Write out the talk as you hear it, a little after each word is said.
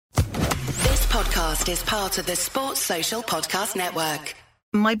podcast is part of the Sports Social Podcast Network.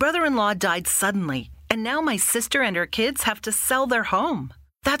 My brother-in-law died suddenly, and now my sister and her kids have to sell their home.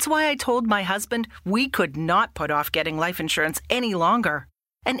 That's why I told my husband we could not put off getting life insurance any longer.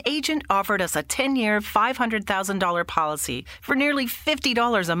 An agent offered us a 10-year, $500,000 policy for nearly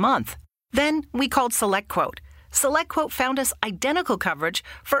 $50 a month. Then we called SelectQuote. SelectQuote found us identical coverage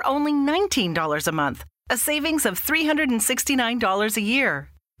for only $19 a month, a savings of $369 a year.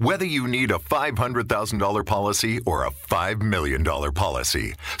 Whether you need a $500,000 policy or a $5 million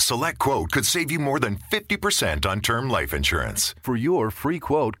policy, SelectQuote could save you more than 50% on term life insurance. For your free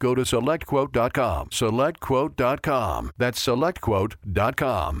quote, go to SelectQuote.com. SelectQuote.com. That's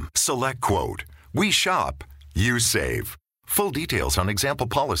SelectQuote.com. SelectQuote. We shop. You save. Full details on example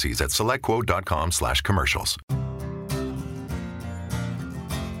policies at SelectQuote.com/commercials.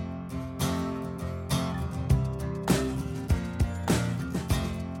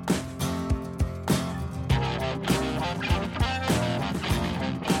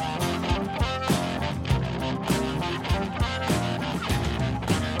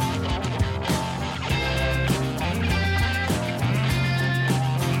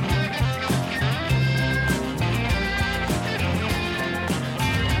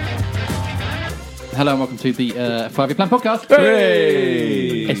 Hello and welcome to the FYP Plan podcast.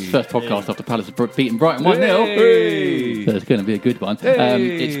 Hey! It's the first podcast after Palace have beaten Brighton 1-0. Hey! So it's going to be a good one.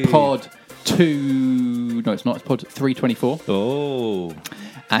 Hey! It's pod 2... No, it's not. It's pod 324. Oh.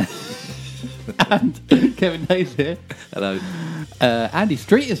 And Kevin Hayes here. Hello. Andy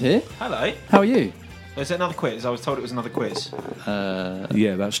Street is here. Hello. How are you? Is it another quiz? I was told it was another quiz.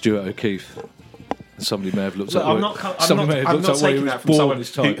 Yeah, about Stuart O'Keefe. Somebody may have looked Look, up. I'm not taking that from someone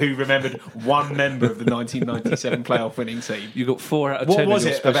who remembered one member of the 1997 playoff winning team. You got 4 out of 10. What was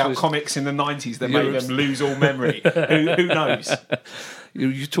it about comics in the 90s that made them lose all memory? Who knows?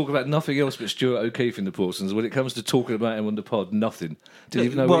 You talk about nothing else but Stuart O'Keefe in the Parsons. When it comes to talking about him on the pod, nothing. Didn't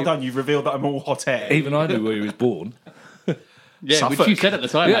even know. Well done, you've revealed that I'm all hot air. Even I knew where he was born. Yeah, Suffolk. which you said at the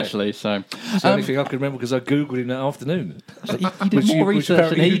time, Yeah. actually. So, It's the only thing I can remember because I Googled him that afternoon. so you did more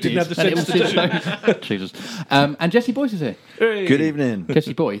research than he didn't have the and it sense to also- Jesus. And Jesse Boyce is here. Hey. Good evening.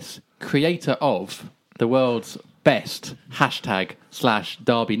 Jesse Boyce, creator of the world's best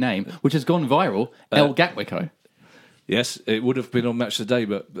 #/Derby name, which has gone viral, El Gatwicko. Yes, it would have been on Match of the Day,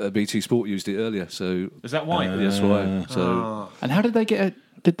 but BT Sport used it earlier. So Is that why? that's why. So And how did they get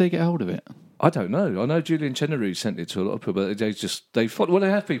a hold of it? I don't know. I know Julian Chenery sent it to a lot of people, but they follow. Well, they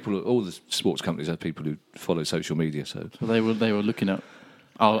have people. All the sports companies have people who follow social media. So They were looking at,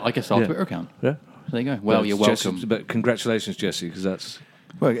 I guess our Yeah. Twitter account. yeah. There you go. Well, you're welcome. Jesse, but congratulations, Jesse, because that's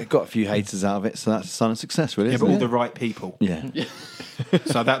Well, it got a few haters out of it, so that's a sign of success, really. Yeah, Isn't but all it? the right people. Yeah.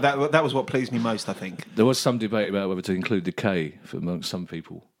 So that was what pleased me most, I think. there was some debate about whether to include the K amongst some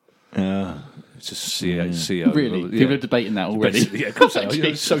people. It's just CO. Really? Yeah. People are debating that already. Yeah, of course they are. You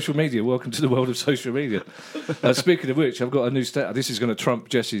know, social media. Welcome to the world of social media. Speaking of which, I've got a new stat. This is going to trump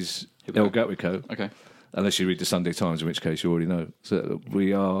Jesse's El Gatwicko. Okay. Unless you read the Sunday Times, in which case you already know. So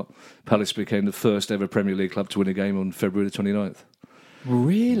Palace became the first ever Premier League club to win a game on February the 29th.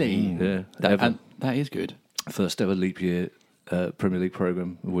 Really? Yeah. And that is good. First ever leap year Premier League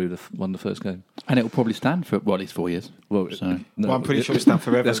programme. We would have won the first game. And it will probably stand for, well, at least 4 years. Well, So- no, Well, I'm pretty sure it's stand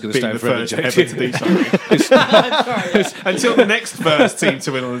forever. That's going being to stand the forever. first ever to do something. Until the next first team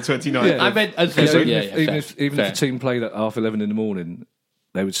to win on the 29th. Yeah. I meant, Even if the team played at 11:30 in the morning,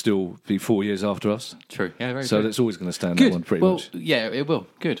 they would still be 4 years after us. True. Yeah, very So true. that's always going to stand Good. that one pretty well, much. yeah, it will.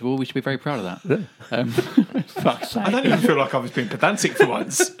 Good. Well, we should be very proud of that. Yeah. Fuck's sake. I don't even feel like I was being pedantic for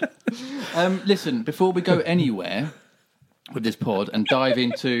once. Listen, before we go anywhere with this pod and dive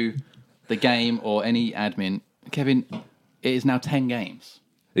into the game or any admin, Kevin, it is now 10 games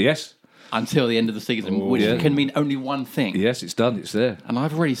Yes. until the end of the season, which yeah. can mean only one thing. Yes, it's done. It's there. And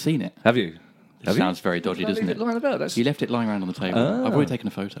I've already seen it. Have you? Have Sounds very dodgy, doesn't it? Lying about. That's... You left it lying around on the table. I've already taken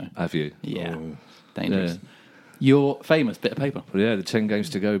a photo. Have you? Yeah. Oh. Dangerous. Yeah. Your famous bit of paper. Well, yeah, the 10 games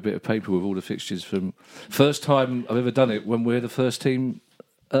to go bit of paper with all the fixtures from... First time I've ever done it when we're the first team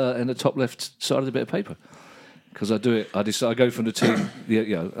in the top left side of the bit of paper. Because I do it, I go from the team...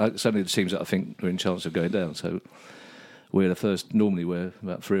 it's only the teams that I think are in chance of going down, so... We're the first. Normally, we're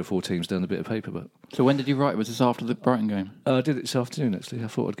about 3 or 4 teams down a bit of paper. But So when did you write? Was this after the Brighton game? I did it this afternoon. Actually, I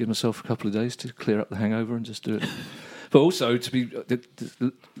thought I'd give myself a couple of days to clear up the hangover and just do it. But also to be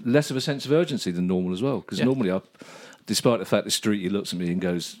less of a sense of urgency than normal as well. Because normally, despite the fact the Streety looks at me and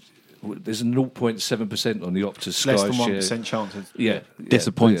goes, "There's a 0.7% on the Optus Sky Less than share." 1% chance of... Yeah,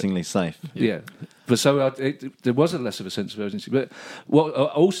 Disappointingly safe. Yeah, But there was a less of a sense of urgency. But what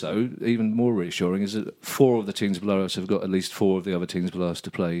also even more reassuring is that 4 of the teams below us have got at least 4 of the other teams below us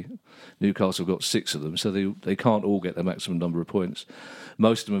to play. Newcastle have got 6 of them, so they can't all get the maximum number of points.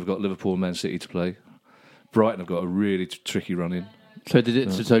 Most of them have got Liverpool and Man City to play. Brighton have got a really tricky run in. So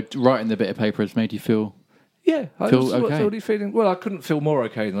so writing the bit of paper has made you feel... Yeah, I feel was okay. already feeling. Well, I couldn't feel more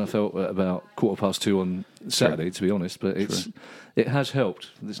okay than I felt at about 2:15 on Saturday, to be honest. But it has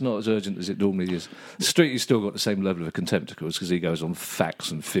helped. It's not as urgent as it normally is. Streety's still got the same level of contempt, of course, because he goes on facts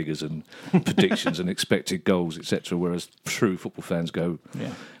and figures and predictions and expected goals, etc. Whereas true football fans go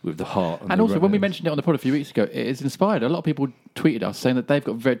with the heart. And also, when we mentioned it on the pod a few weeks ago, it is inspired. A lot of people tweeted us saying that they've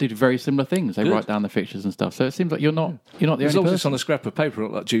got did very similar things. They write down the fixtures and stuff. So it seems like you're not the only person. It's on a scrap of paper,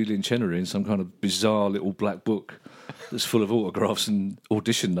 not like Julian Chenery in some kind of bizarre little black book that's full of autographs and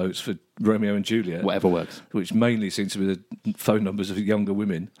audition notes for Romeo and Juliet. Whatever works. Which mainly seems to be the phone numbers of younger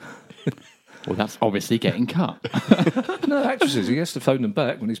women. Well, that's obviously getting cut. No, actresses. He has to phone them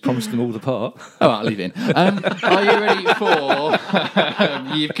back when he's promised them all the part. Oh, I'll leave it in. Are you ready for...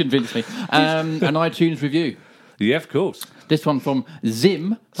 You've convinced me. An iTunes review. Yeah, of course. This one from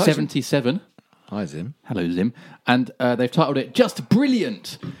Zim77. Hi, Zim. Hello, Zim. And they've titled it Just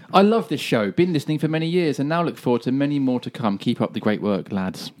Brilliant. I love this show. Been listening for many years and now look forward to many more to come. Keep up the great work,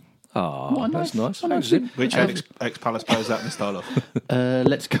 lads. Oh, that's nice. Nice. Zim. Which ex-Palace player is that in the style of?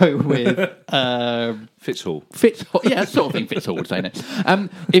 Let's go with... Fitzhall. Fitzhall. Yeah, sort of thing Fitzhall would say it.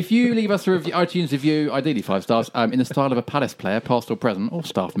 If you leave us a iTunes review, ideally 5 stars, in the style of a Palace player, past or present, or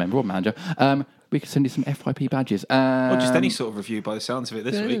staff member or manager, we can send you some FYP badges. Or just any sort of review by the sounds of it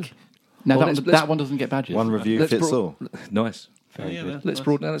this week. No, that one doesn't get badges. One review fits all. Nice. Very good. Let's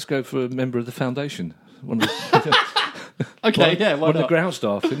broaden out. Let's go for a member of the foundation. One of the ground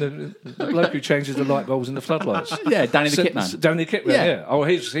staff, the bloke who changes the light bulbs in the floodlights. Yeah, Danny the Kitman. Danny the Kitman, yeah. Oh,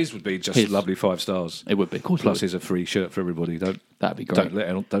 his would be just a lovely 5 stars. It would be. Of course. Plus, here's a free shirt for everybody. That'd be great.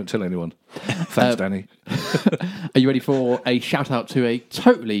 Don't tell anyone. Thanks, Danny. Are you ready for a shout out to a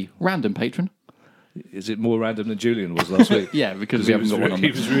totally random patron? Is it more random than Julian was last week? Yeah, because we haven't got one on.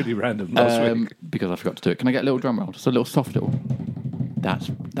 He was really random last week. Because I forgot to do it. Can I get a little drum roll? Just a little soft little.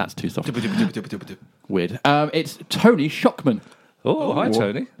 That's too soft. Weird. It's Tony Shockman. Oh, hi,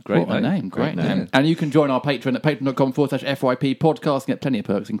 Tony. Great name. Great name. And you can join our Patreon at patreon.com/FYP podcast and get plenty of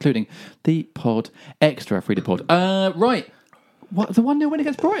perks, including the pod extra, free to pod. Right. What, the 1-0 win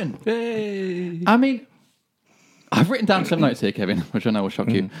against Brighton? Yay. I mean, I've written down some notes here, Kevin, which I know will shock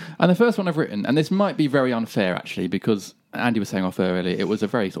you. And the first one I've written, and this might be very unfair, actually, because Andy was saying off there earlier, it was a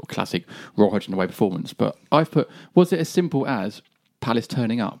very sort of classic Roy Hodgson away performance. But I've put, was it as simple as Palace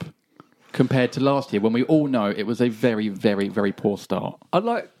turning up compared to last year when we all know it was a very, very, very poor start? I'd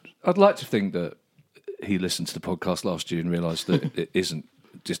like to think that he listened to the podcast last year and realised that it isn't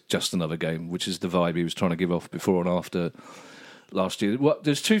just another game, which is the vibe he was trying to give off before and after last year.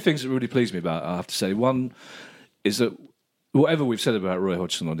 There's 2 things that really please me about it, I have to say. One is that whatever we've said about Roy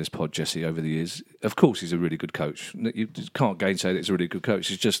Hodgson on this pod, Jesse, over the years, of course he's a really good coach. You can't gainsay that he's a really good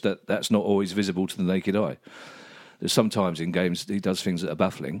coach. It's just that that's not always visible to the naked eye. There's sometimes in games he does things that are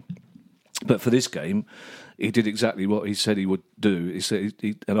baffling. But for this game, he did exactly what he said he would do. He said,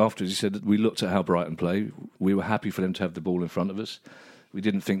 and afterwards he said that we looked at how Brighton play. We were happy for them to have the ball in front of us. We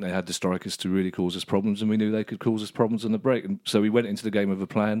didn't think they had the strikers to really cause us problems, and we knew they could cause us problems on the break. And so we went into the game with a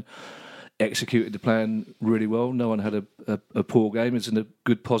plan, executed the plan really well. No one had a poor game. It's a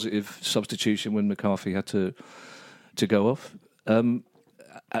good positive substitution when McCarthy had to go off. And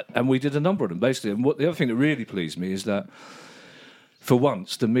we did a number of them, basically. And the other thing that really pleased me is that, for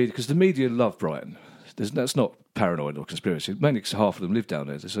once, the media, because the media love Brighton. That's not paranoid or conspiracy. Mainly because half of them live down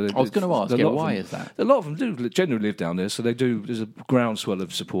there. So I was going to ask, why is that? A lot of them do generally live down there, so they do. There's a groundswell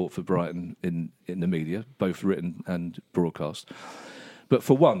of support for Brighton in the media, both written and broadcast. But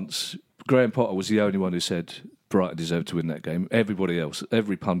for once, Graham Potter was the only one who said Brighton deserved to win that game. Everybody else,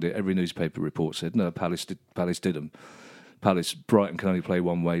 every pundit, every newspaper report said, no, Palace did them. Brighton can only play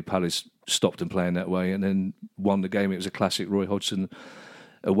one way. Palace stopped them playing that way and then won the game. It was a classic Roy Hodgson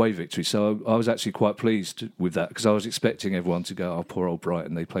away victory. So I was actually quite pleased with that because I was expecting everyone to go, oh, poor old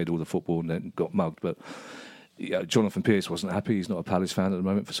Brighton, they played all the football and then got mugged. But yeah, Jonathan Pearce wasn't happy. He's not a Palace fan at the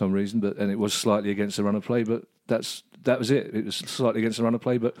moment for some reason. And it was slightly against the run of play, but that was it. It was slightly against the run of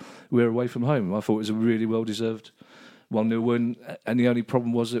play, but we're away from home. I thought it was a really well-deserved 1-0 win. And the only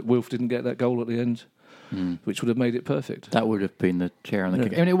problem was that Wilf didn't get that goal at the end, which would have made it perfect. That would have been the chair on the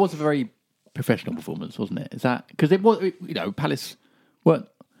kick. I mean, it was a very professional performance, wasn't it? Is that because it was? Palace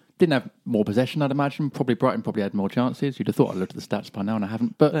didn't have more possession, I'd imagine. Brighton had more chances. You'd have thought I'd looked at the stats by now, and I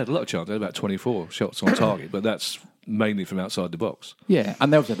haven't. But they had a lot of chances. They had about 24 shots on target, but that's mainly from outside the box. Yeah,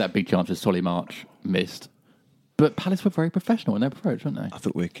 and they also had that big chance with Solly March missed. But Palace were very professional in their approach, weren't they? I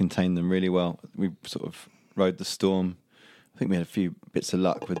thought we contained them really well. We sort of rode the storm. I think we had a few bits of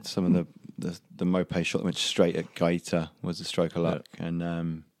luck with some of the Mopé shot that went straight at Gaeta was a stroke of luck. Yeah. And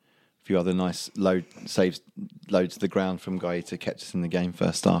a few other nice saves, loads to the ground from Gaeta kept us in the game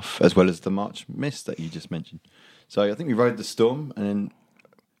first half, as well as the March miss that you just mentioned. So I think we rode the storm, and then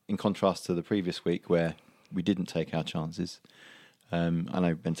in contrast to the previous week where we didn't take our chances, I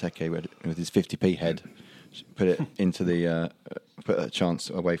know Benteke with his 50p head put it into put a chance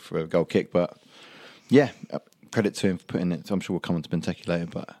away for a goal kick. But yeah, credit to him for putting it. So I'm sure we'll come on to Benteke later.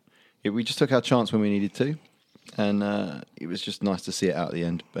 But we just took our chance when we needed to, and it was just nice to see it out at the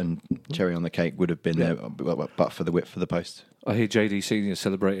end. And cherry on the cake would have been there, but for the whip for the post. I hear JD Senior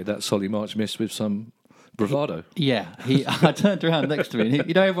celebrated that Solly March miss with some bravado. I turned around next to me,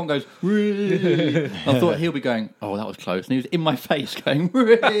 and everyone goes, "Ree!" I thought he'll be going, "Oh, that was close," and he was in my face going,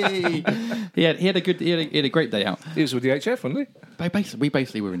 "Ree!" he had a great day out. He was with the HF, wasn't he? We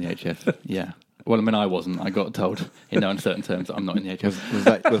basically were in the HF. Yeah. Well, I mean, I wasn't. I got told in no uncertain terms that I'm not in the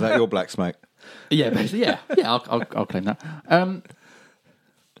HF. Was that your black smoke? Yeah, basically. Yeah. I'll claim that.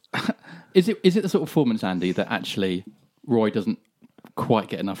 Is it the sort of performance, Andy, that actually Roy doesn't quite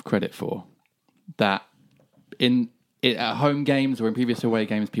get enough credit for? That at home games or in previous away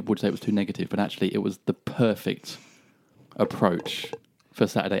games, people would say it was too negative, but actually it was the perfect approach for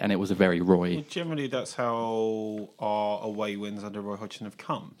Saturday, and it was a very Roy. Well, generally, that's how our away wins under Roy Hodgson have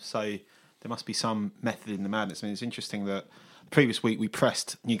come. So there must be some method in the madness. I mean, it's interesting that the previous week we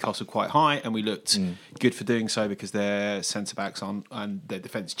pressed Newcastle quite high, and we looked good for doing so because their centre backs and their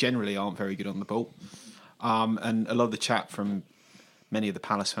defence generally aren't very good on the ball. And a lot of the chat from many of the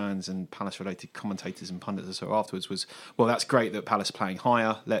Palace fans and Palace-related commentators and pundits I saw afterwards was, well, that's great that Palace are playing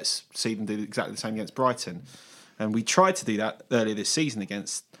higher. Let's see them do exactly the same against Brighton. And we tried to do that earlier this season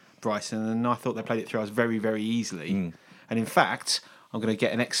against Brighton, and I thought they played it through us very, very easily. And in fact, I'm going to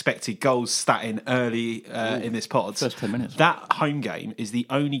get an expected goals stat in early in this pod. First 10 minutes. That home game is the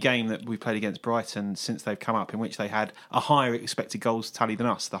only game that we've played against Brighton since they've come up in which they had a higher expected goals tally than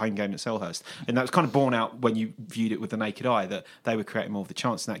us, the home game at Selhurst. And that was kind of borne out when you viewed it with the naked eye, that they were creating more of the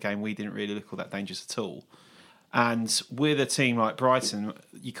chance in that game. We didn't really look all that dangerous at all. And with a team like Brighton,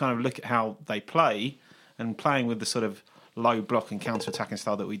 you kind of look at how they play, and playing with the sort of low block and counter-attacking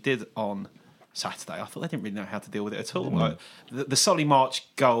style that we did on Saturday, I thought they didn't really know how to deal with it at all. Like, the Solly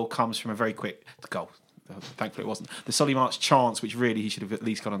March goal comes from a very quick goal. Thankfully, it wasn't. The Solly March chance, which really he should have at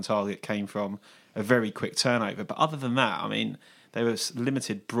least got on target, came from a very quick turnover. But other than that, I mean, they were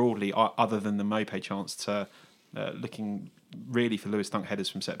limited broadly, other than the Mopé chance, to looking really for Lewis Dunk headers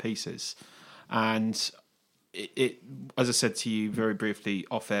from set pieces. And it, as I said to you very briefly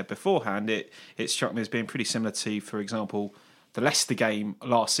off air beforehand, it struck me as being pretty similar to, for example, the Leicester game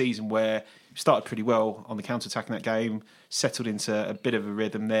last season, where we started pretty well on the counter-attack in that game, settled into a bit of a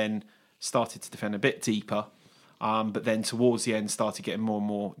rhythm, then started to defend a bit deeper, but then towards the end started getting more and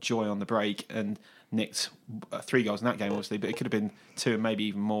more joy on the break and nicked 3 goals in that game, obviously, but it could have been 2 and maybe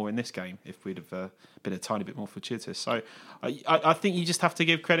even more in this game if we'd have been a tiny bit more fortuitous. So I think you just have to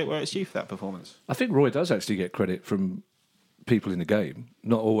give credit where it's due for that performance. I think Roy does actually get credit from people in the game,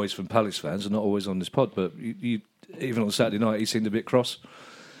 not always from Palace fans and not always on this pod, but even on Saturday night he seemed a bit cross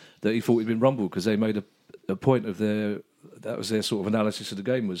that he thought he'd been rumbled because they made a point of that was their sort of analysis of the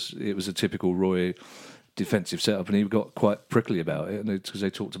game, it was a typical Roy defensive setup, and he got quite prickly about it, and because they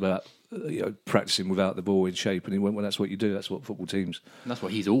talked about practicing without the ball in shape, and he went, well, that's what you do, that's what football teams and that's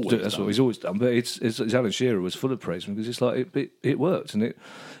what he's always done. That's what he's always done. But it's Alan Shearer was full of praise because it's like it worked, and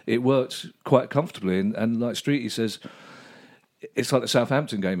it worked quite comfortably, and like Streety says, it's like the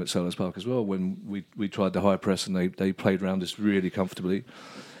Southampton game at Selhurst Park as well, when we tried the high press and they played around us really comfortably.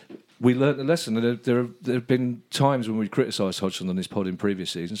 We learnt a lesson, and there have been times when we criticised Hodgson on this pod in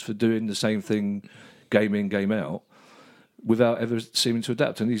previous seasons for doing the same thing game in, game out, without ever seeming to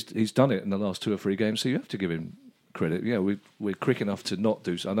adapt, and he's done it in the last 2 or 3 games, so you have to give him credit. We're quick enough to not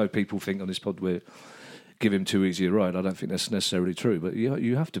do so. I know people think on this pod we give him too easy a ride. I don't think that's necessarily true, but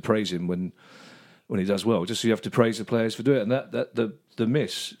you have to praise him when he does well. Just so you have to praise the players for doing it. And that the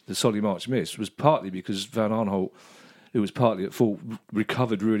miss, the Solly March miss, was partly because Van Arnholt, who was partly at fault,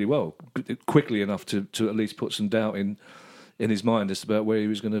 recovered really well, quickly enough to at least put some doubt in his mind as to about where he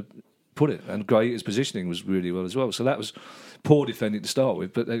was going to put it. And Gaeta's positioning was really well as well. So that was poor defending to start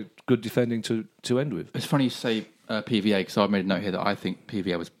with, but good defending to end with. It's funny you say PVA, because I've made a note here that I think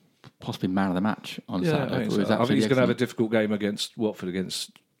PVA was possibly man of the match on Saturday. I think he's going to have a difficult game against Watford,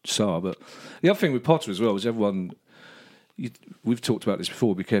 against Sarr. But the other thing with Potter as well was everyone, we've talked about this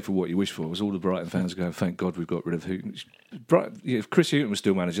before. Be careful what you wish for. Was all the Brighton fans going, "Thank God we've got rid of Houghton." If Chris Houghton was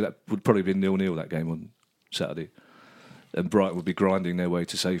still manager, that would probably be 0-0 that game on Saturday, and Brighton would be grinding their way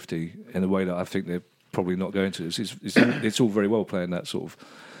to safety in a way that I think they're probably not going to. It's all very well playing that sort of.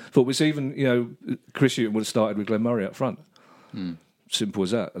 But it's even Chris Houghton would have started with Glenn Murray up front. Simple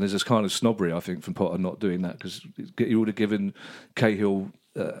as that. And there's this kind of snobbery, I think, from Potter not doing that because he would have given Cahill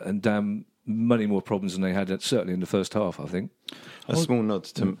and Dam many more problems than they had, certainly in the first half, I think. A small nod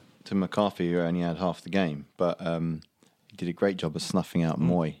to McCarthy, who only had half the game, but he did a great job of snuffing out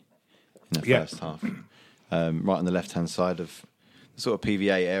Moy in the first half. Right on the left-hand side of the sort of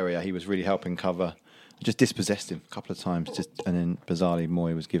PVA area, he was really helping cover. Just dispossessed him a couple of times, and then bizarrely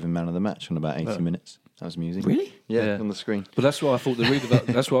Moy was given man of the match on about 80 minutes. That was amusing. Really? Yeah, on the screen. But that's why I thought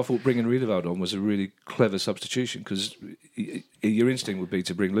bringing Riedewald on was a really clever substitution because your instinct would be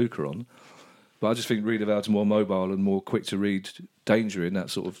to bring Luca on, but I just think Riedewald's more mobile and more quick to read danger in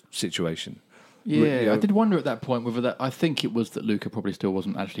that sort of situation. Yeah, I did wonder at that point whether that. I think it was that Luca probably still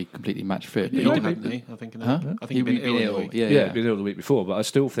wasn't actually completely match fit. I think he'd been ill. Yeah, he'd been ill the week before, but I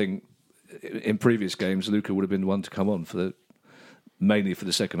still think in previous games Luca would have been the one to come on mainly for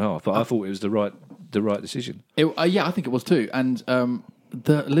the second half. But I thought it was the right decision. I think it was too. And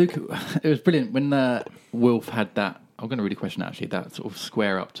the Luca, it was brilliant when Wilf had that. I'm going to read a question actually. That sort of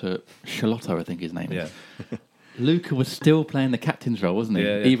square up to Charlotto, I think his name is. Yeah. Luca was still playing the captain's role, wasn't he?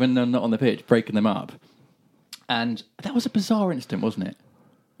 Yeah. Even though not on the pitch, breaking them up. And that was a bizarre incident, wasn't it,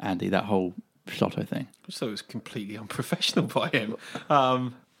 Andy? That whole Charlotto thing. I just thought it was completely unprofessional by him.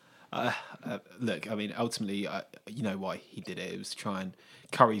 Look, I mean, ultimately, you know why he did it. It was to try and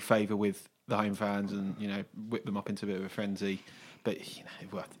curry favour with the home fans and, whip them up into a bit of a frenzy. But,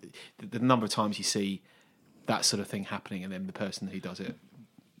 the number of times you see that sort of thing happening and then the person who does it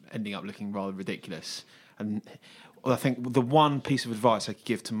ending up looking rather ridiculous. And I think the one piece of advice I could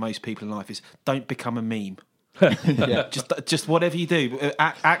give to most people in life is don't become a meme. Just whatever you do,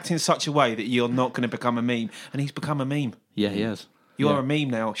 act in such a way that you're not going to become a meme. And he's become a meme. Yeah, he has. You are a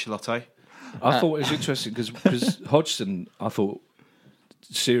meme now, Charlotto. I thought it was interesting because Hodgson, I thought,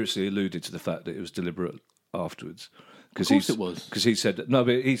 seriously alluded to the fact that it was deliberate afterwards. Of course it was. Because he said that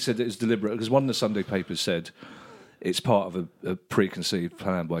it was deliberate because one of the Sunday papers said it's part of a preconceived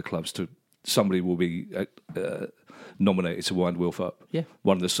plan by clubs to somebody will be nominated to wind Wilf up. Yeah.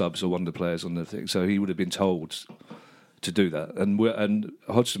 One of the subs or one of the players on the thing. So he would have been told to do that. And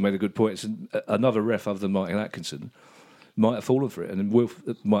Hodgson made a good point. Another ref other than Martin Atkinson might have fallen for it, and Wilf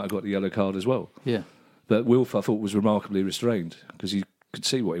might have got the yellow card as well. Yeah. But Wilf, I thought, was remarkably restrained because he could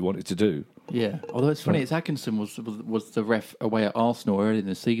see what he wanted to do. Yeah. Although it's funny, it's Atkinson was the ref away at Arsenal early in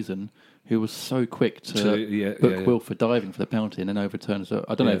the season who was so quick to book Wilf for diving for the penalty and then overturn. So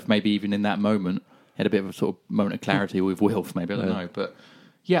I don't know if maybe even in that moment he had a bit of a sort of moment of clarity with Wilf. Maybe I don't know, but.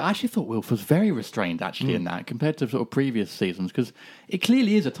 Yeah, I actually thought Wilf was very restrained actually in that compared to sort of previous seasons because it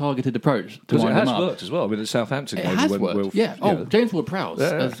clearly is a targeted approach to wind them up. It has worked as well. I mean, at Southampton, it has worked. Wilf, James Ward-Prowse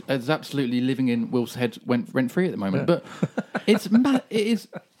is absolutely living in Wilf's head rent free at the moment. But it is.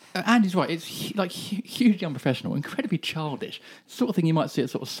 Andy's right. It's hugely unprofessional, incredibly childish. Sort of thing you might see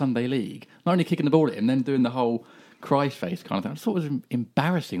at sort of Sunday League. Not only kicking the ball at him, then doing the whole cry face kind of thing. I thought it was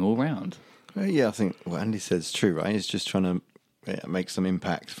embarrassing all round. Yeah, I think what Andy says is true. Right, he's just trying to. Make some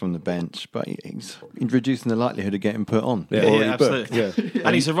impact from the bench, but he's reducing the likelihood of getting put on. Yeah, absolutely. Yeah.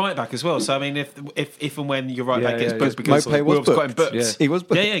 And he's a right back as well. So I mean, if and when your right back gets booked because Wilf's got him booked, he was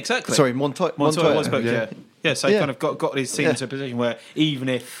booked. Yeah, exactly. Sorry, Montoya was booked. Yeah. So he kind of got his team into a position where even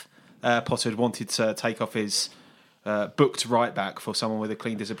if Potter had wanted to take off his booked right back for someone with a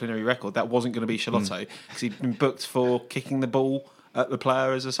clean disciplinary record, that wasn't going to be Charlotto because he'd been booked for kicking the ball at the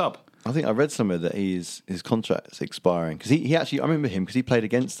player as a sub. I think I read somewhere that his contract's expiring because he actually I remember him because he played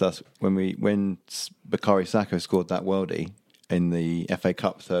against us when Bakary Sacco scored that worldie in the FA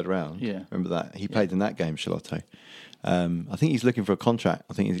Cup third round. Yeah, remember that he played in that game, Charlotto. I think he's looking for a contract.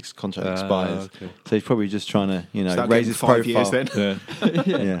 I think his contract expires, so he's probably just trying to raise his 5 profile. Years then.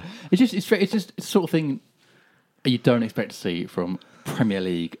 Yeah. It's just the sort of thing you don't expect to see from Premier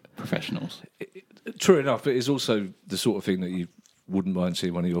League professionals. True enough, but it's also the sort of thing that you wouldn't mind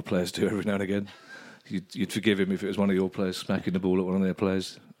seeing one of your players do every now and again. You'd forgive him if it was one of your players smacking the ball at one of their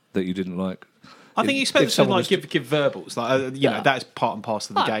players that you didn't like. I think you expect to give verbals, that's part and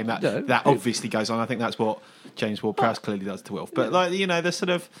parcel of the game. That obviously goes on. I think that's what James Ward-Prowse clearly does to Wilf. But the sort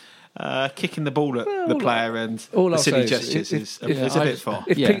of kicking the ball at the player and all the I'll silly say is gestures if- is a bit far.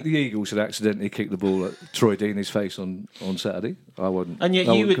 If Yeah. Pete the Eagles had accidentally kicked the ball at Troy Deeney's face on Saturday, I wouldn't. And yet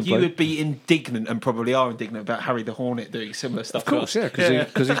I you wouldn't would complain. be indignant, and probably are indignant about Harry the Hornet doing similar stuff. Of course, to yeah,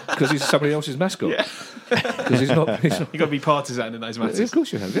 us. because he's somebody else's mascot. Because he's not. He's not You've got to be partisan in those matters. of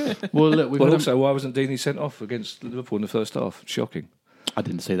course you have, yeah. Well, look, Well, also, why wasn't Deeney sent off against Liverpool in the first half? Shocking. I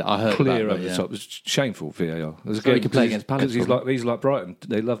didn't see that. I heard Clear about over that, the top. It was shameful, VAR. So he could play against Palace, Because he's like Brighton.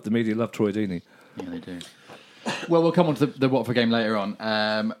 The media love Troy Deeney. Yeah, they do. Well, we'll come on to the Watford game later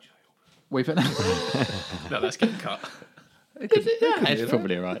on. We've No, that's getting cut. it's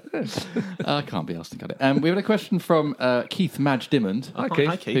probably right. I can't be asked to cut it. We have a question from Keith Madge Dimmond, Hi,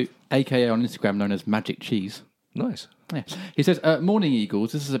 who, Keith. aka on Instagram known as Magic Cheese. Nice. Yeah. He says, morning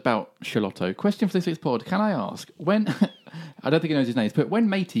Eagles, this is about Charlotto. Question for this week's pod, can I ask, when, I don't think he knows his name, but when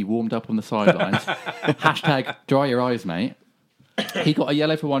Matey warmed up on the sidelines, hashtag dry your eyes, mate, he got a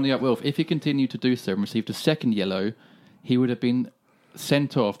yellow for winding up Wilf. If he continued to do so and received a second yellow, he would have been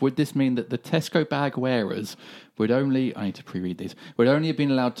sent off. Would this mean that the Tesco bag wearers would only, I need to pre-read these, would only have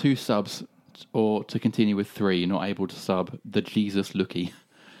been allowed 2 subs or to continue with 3, not able to sub the Jesus lookie?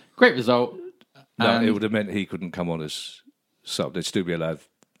 Great result. No, it would have meant he couldn't come on as sub. They'd still be allowed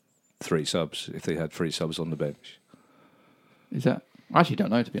 3 subs if they had 3 subs on the bench. Is that? I actually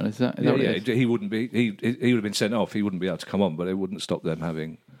don't know, to be honest. Is that what it is? He wouldn't be. He would have been sent off. He wouldn't be able to come on, but it wouldn't stop them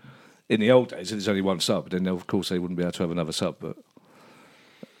having. In the old days, if there's only 1 sub, then of course they wouldn't be able to have another sub. But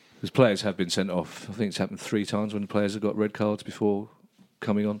because players have been sent off, I think it's happened 3 times when players have got red cards before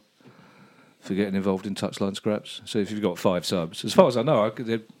coming on for getting involved in touchline scraps. So if you've got 5 subs, as far as I know,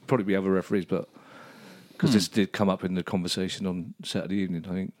 there'd probably be other referees, but because this did come up in the conversation on Saturday evening,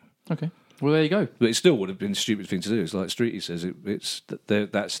 I think. Okay. Well, there you go. But it still would have been a stupid thing to do. It's like Streety says,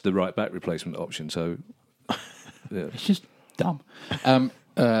 that's the right back replacement option. So, yeah. It's just dumb.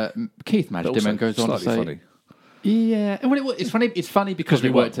 Keith But Madge also Dimon goes on to slightly say, funny. Yeah, well, it's funny. It's funny because we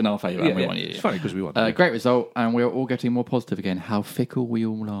it won. worked in our favour. and we won. It's funny because we won. Yeah. Great result, and we're all getting more positive again. How fickle we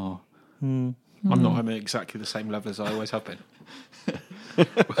all are. I'm not at exactly the same level as I always have been.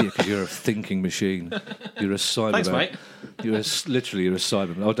 Because you're a thinking machine. You're a Cyberman. Thanks, mate. You're literally a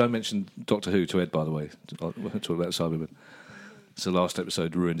Cyberman. Oh, don't mention Doctor Who to Ed, by the way. We'll talk about Cyberman. It's the last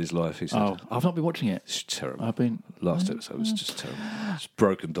episode ruined his life, he said. Oh, I've not been watching it. It's terrible. I've been. Last episode was just terrible. It's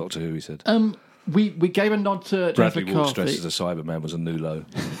broken Doctor Who, he said. We gave a nod to Bradley James Walsh dressed McCarthy. as a Cyberman was a new low.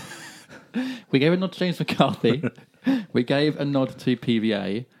 We gave a nod to James McCarthy. We gave a nod to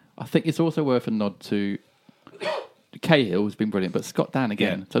PVA. I think it's also worth a nod to Cahill, who's been brilliant, but Scott Dan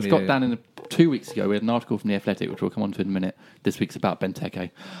again. Yeah. So Scott Dan, 2 weeks ago, we had an article from The Athletic, which we'll come on to in a minute. This week's about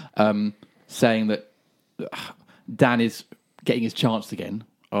Benteke, saying that Dan is getting his chance again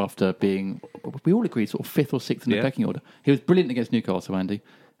after being, we all agree, sort of 5th or 6th in the pecking order. He was brilliant against Newcastle, Andy,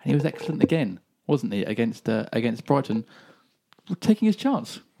 and he was excellent again, wasn't he, against Brighton, taking his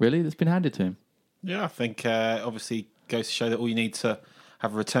chance, really, that's been handed to him. Yeah, I think obviously goes to show that all you need to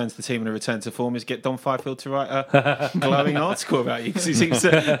have a return to the team and a return to form is get Don Fifield to write a glowing article about you, because he seems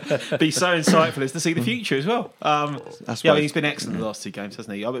to be so insightful as to see the future as well. That's yeah, I why mean, he's been excellent the last 2 games,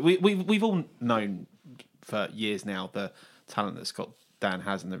 hasn't he? I mean, we've all known for years now the talent that Scott Dan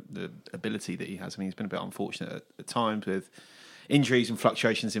has and the ability that he has. I mean, he's been a bit unfortunate at times with injuries and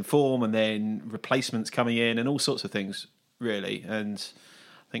fluctuations in form, and then replacements coming in and all sorts of things, really. And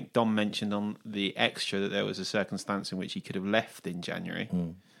I think Dom mentioned on the extra that there was a circumstance in which he could have left in January.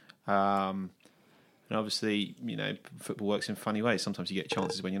 And obviously, you know, football works in funny ways. Sometimes you get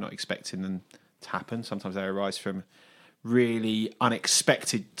chances when you're not expecting them to happen. Sometimes they arise from really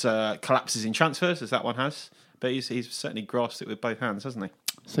unexpected collapses in transfers, as that one has. But he's certainly grasped it with both hands, hasn't he?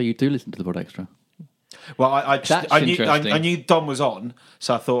 So you do listen to the Pod Extra? Well, I Interesting. knew Dom was on,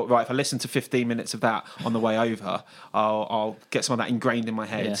 so I thought, right, if I listen to 15 minutes of that on the way over, I'll get some of that ingrained in my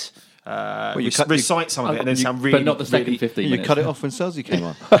head. Yeah. Recite some of it and then sound really... But not the second really, 15 You minutes. cut it off when Selzy came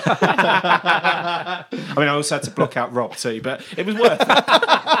on. I mean, I also had to block out Rob too, but it was worth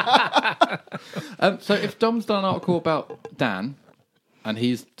it. So if Dom's done an article about Dan, and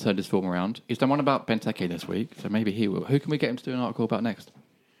he's turned his form around, he's done one about Benteke this week, so maybe he will. Who can we get him to do an article about next?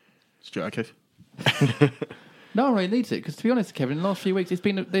 Stuart O'Keefe. No one really needs it, because to be honest, Kevin, in the last few weeks, it's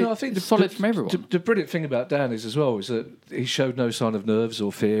been I think solid from everyone. The brilliant thing about Dan is that he showed no sign of nerves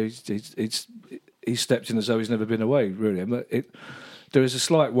or fear. He stepped in as though he's never been away, really. There is a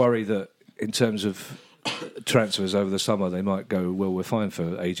slight worry that in terms of transfers over the summer, they might go, well, we're fine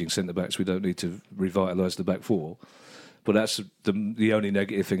for ageing centre-backs. We don't need to revitalise the back four. But that's the only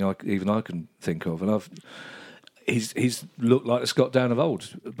negative thing I can think of. And he's looked like the Scott Dan of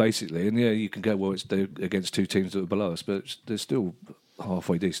old, basically. And yeah, you can go, well, they're against 2 teams that are below us, but there's still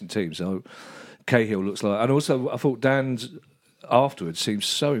halfway decent team. So Cahill looks like, and also I thought Dan's afterwards seemed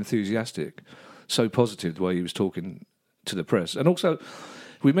so enthusiastic, so positive the way he was talking to the press, and also.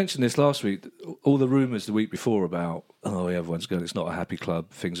 We mentioned this last week. All the rumours the week before about everyone's going. It's not a happy club.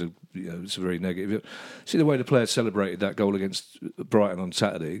 Things are, it's very negative. See the way the players celebrated that goal against Brighton on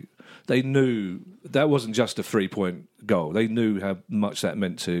Saturday. They knew that wasn't just a 3-point goal. They knew how much that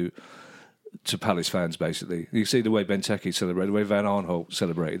meant to Palace fans. Basically, you see the way Benteke celebrated, the way Van Aanholt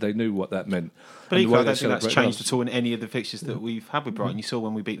celebrated. They knew what that meant. But equally, I don't think that's changed at all in any of the fixtures that we've had with Brighton. You saw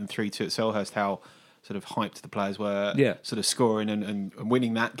when we beat them 3-2 at Selhurst how sort of hyped the players were, sort of scoring and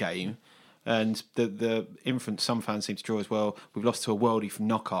winning that game. And the inference some fans seem to draw as well, we've lost to a worldie from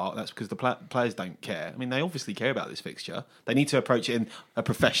knockout. That's because the players don't care. I mean, they obviously care about this fixture. They need to approach it in a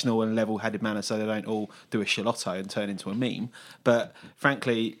professional and level-headed manner so they don't all do a shallotto and turn into a meme. But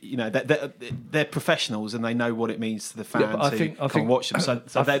frankly, they're professionals and they know what it means to the fans who come watch them.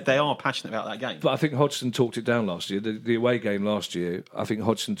 So they are passionate about that game. But I think Hodgson talked it down last year. The away game last year, I think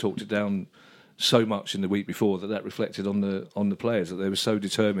Hodgson talked it down so much in the week before that reflected on the players, that they were so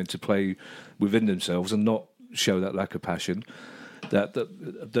determined to play within themselves and not show that lack of passion that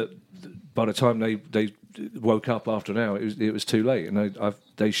by the time they woke up after an hour it was too late, and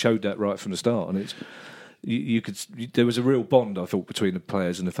they showed that right from the start. And it's there was a real bond, I thought, between the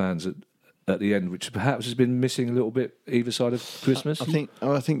players and the fans at the end, which perhaps has been missing a little bit either side of Christmas.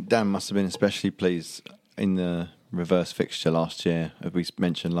 I think Dan must have been especially pleased in the reverse fixture last year, as we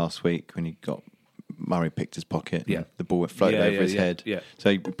mentioned last week, when he got Murray picked his pocket. Yeah. The ball floated over his head. Yeah.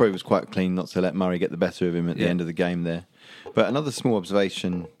 So he probably was quite clean not to let Murray get the better of him at the end of the game there. But another small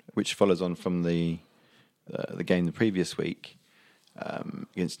observation, which follows on from the game the previous week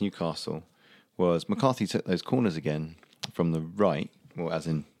against Newcastle, was McCarthy took those corners again from the right, or as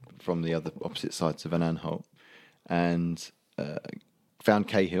in from the other opposite side to Van Aanholt, and found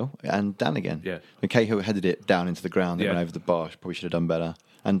Cahill and Dan again. Yeah. And Cahill headed it down into the ground and went over the bar. Probably should have done better.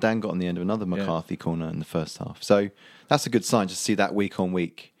 And Dan got on the end of another McCarthy corner in the first half. So that's a good sign, just to see that week on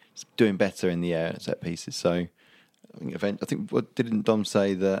week. It's doing better in the air at set pieces. So I think what didn't Dom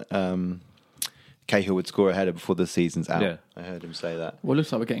say that Cahill would score a header before the season's out? Yeah. I heard him say that. Well, it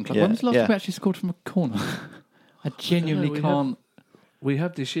looks like we're getting close. When's the last time we actually scored from a corner? I genuinely can't. We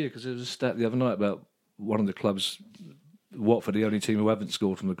have this year, because there was a stat the other night about one of the clubs, Watford, the only team who haven't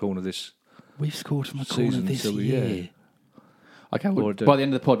scored from a corner this We've scored from a corner this year. Yeah. Okay, by the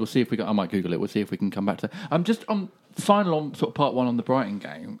end of the pod, we'll see if I might Google it. We'll see if we can come back to that. Just on final on sort of part one on the Brighton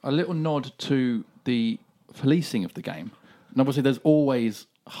game, a little nod to the policing of the game. And obviously, there's always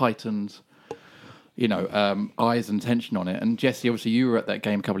heightened, eyes and tension on it. And Jesse, obviously, you were at that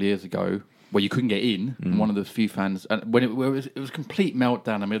game a couple of years ago where you couldn't get in. And one of the few fans, and when it was a complete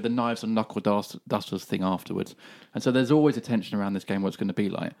meltdown. I mean, the knives and knuckle dusters thing afterwards. And so there's always a tension around this game. What it's going to be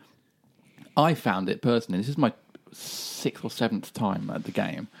like. I found it personally. This is my 6th or 7th time at the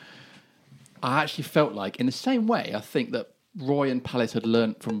game. I actually felt like, in the same way, I think that Roy and Palace had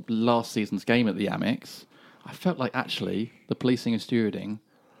learnt from last season's game at the Amex. I felt like actually the policing and stewarding,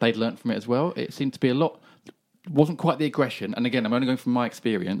 they'd learnt from it as well. It seemed to be a lot. Wasn't quite the aggression, and again, I'm only going from my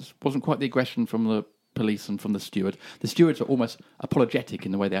experience. Wasn't quite the aggression from the police and from the steward. The stewards are almost apologetic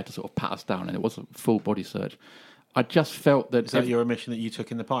in the way they had to sort of pat us down, and it was a full body search. I just felt that. Is that your omission that you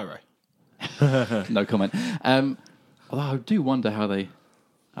took in the pyro? No comment. Although I do wonder how they.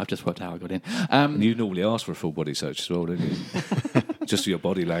 I've just worked out how I got in. You normally ask for a full body search as well, don't you? Just your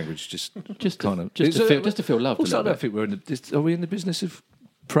body language, just to feel loved. Also, I don't think are we in the business of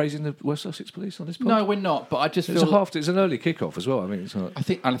praising the West Sussex Police on this podcast? No, we're not. But I just it's an early kick-off as well. I mean, it's not... I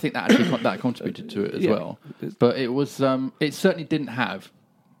think that actually that contributed to it as well. But it was. It certainly didn't have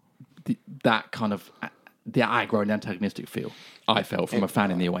that kind of the aggro and antagonistic feel. I felt from a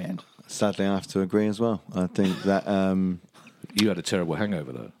fan in the away end. Sadly, I have to agree as well. I think that you had a terrible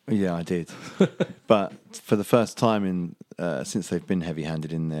hangover, though. Yeah, I did. But for the first time since they've been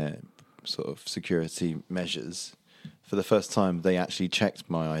heavy-handed in their sort of security measures, for the first time they actually checked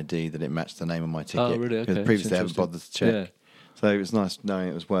my ID that it matched the name on my ticket. Oh, really? Okay. Because previously they haven't bothered to check. Yeah. So it was nice knowing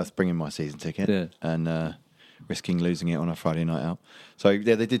it was worth bringing my season ticket and risking losing it on a Friday night out. So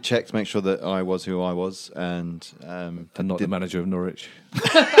yeah, they did check to make sure that I was who I was, and not the manager of Norwich.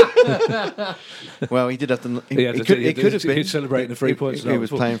 Well, he did have the. It could have been celebrating the 3 points. He was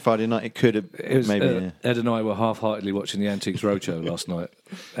playing Friday night. It could have maybe. Ed and I were half-heartedly watching the Antiques Roadshow last night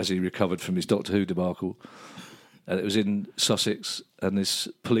as he recovered from his Doctor Who debacle. And it was in Sussex, and this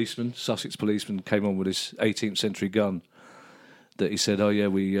Sussex policeman, came on with his 18th century gun that he said, "Oh yeah,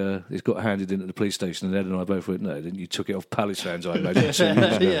 he's got handed into the police station," and Ed and I both went, "No, then you took it off Palace fans, I imagine, 2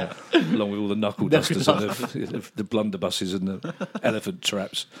 years ago, along with all the knuckle dusters and the blunderbusses and the elephant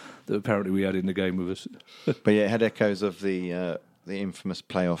traps that apparently we had in the game with us." But yeah, it had echoes of the infamous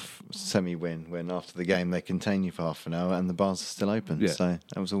playoff semi-win when after the game they contain you for half an hour and the bars are still open. Yeah. So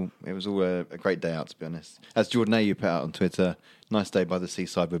it was all a great day out, to be honest. As Jordan Ayew put out on Twitter, nice day by the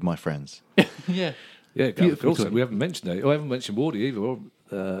seaside with my friends. Yeah. Yeah, Beautiful also, talk. we haven't mentioned Ayew. I haven't mentioned Wardy either, or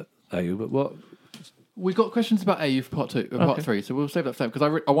Ayew, but what? We've got questions about AU for part 3, so we'll save that for because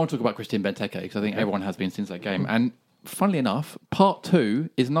I want to talk about Christian Benteke because I think everyone has been since that game. And funnily enough, part 2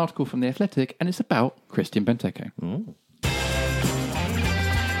 is an article from The Athletic and it's about Christian Benteke.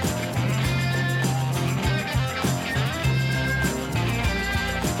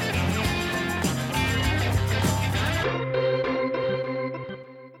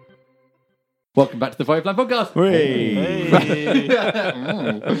 Welcome back to the Five Line Podcast.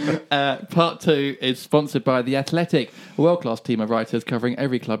 Part 2 is sponsored by The Athletic, a world-class team of writers covering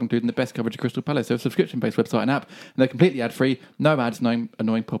every club, including the best coverage of Crystal Palace. They're a subscription-based website and app, and they're completely ad-free, no ads, no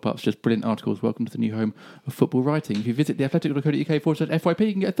annoying pop-ups, just brilliant articles. Welcome to the new home of football writing. If you visit theathletic.co.uk/FYP,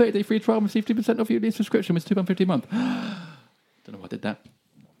 you can get a 30-day free trial and receive 50% off your new subscription, which is £2.50 a month. Don't know why I did that.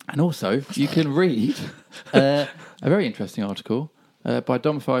 And also, you can read a very interesting article by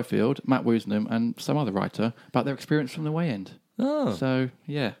Dom Fifield, Matt Woosnam, and some other writer about their experience from the way end. Oh. So,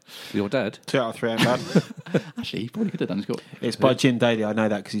 yeah. Your dad? 2 out of 3 ain't bad. Actually, he probably could have done. He's got... It's by Jim Daly. I know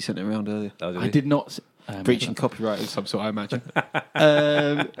that because he sent it around earlier. Oh, I did not... Breaching copyright of some sort, I imagine.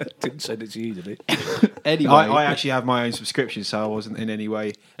 Didn't send it to you, did it? Anyway... I actually have my own subscription, so I wasn't in any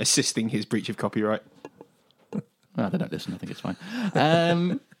way assisting his breach of copyright. Well, they don't listen. I think it's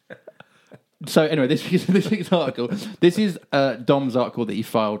fine. So anyway, this week's article. This is Dom's article that he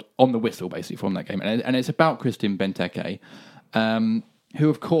filed on the whistle, basically, from that game, and it's about Christian Benteke, who,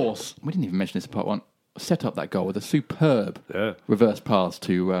 of course, we didn't even mention this in part 1, set up that goal with a superb reverse pass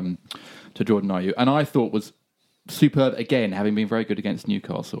to Jordan Ayew, and I thought was superb again, having been very good against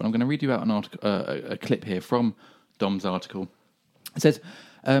Newcastle. And I'm going to read you out an article, a clip here from Dom's article. It says,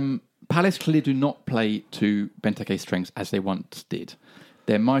 Palace clearly do not play to Benteke's strengths as they once did.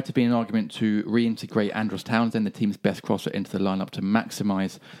 There might have been an argument to reintegrate Andros Townsend, the team's best crosser, into the lineup to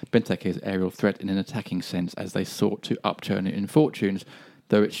maximise Benteke's aerial threat in an attacking sense as they sought to upturn it in fortunes,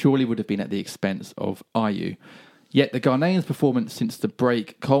 though it surely would have been at the expense of Ayew. Yet the Ghanaians' performance since the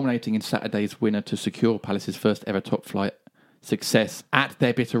break, culminating in Saturday's winner to secure Palace's first ever top-flight success at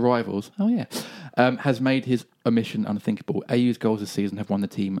their bitter rivals, has made his omission unthinkable. Ayew's goals this season have won the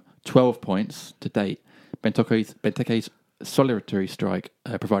team 12 points to date. Benteke's solitary strike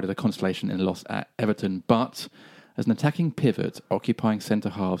provided a consolation in a loss at Everton, but as an attacking pivot occupying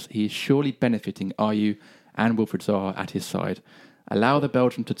centre halves, he is surely benefiting Ayew and Wilfried Zaha at his side. Allow the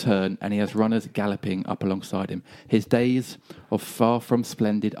Belgian to turn and he has runners galloping up alongside him. His days of far from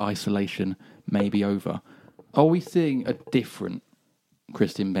splendid isolation may be over. Are we seeing a different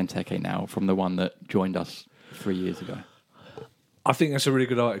Christian Benteke now from the one that joined us 3 years ago? I think that's a really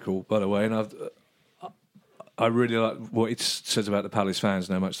good article, by the way, and I really like what it says about the Palace fans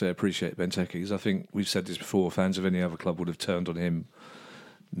and how much they appreciate Benteke. Because I think we've said this before, fans of any other club would have turned on him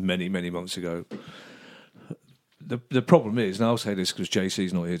many, many months ago. The problem is, and I'll say this because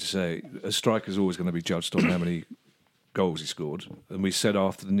JC's not here to say, a striker's always going to be judged on how many goals he scored. And we said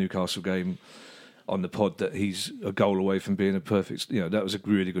after the Newcastle game on the pod that he's a goal away from being a perfect... that was a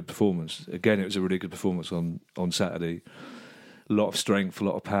really good performance. Again, it was a really good performance on Saturday. A lot of strength, a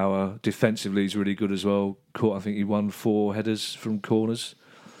lot of power. Defensively, he's really good as well. I think he won 4 headers from corners,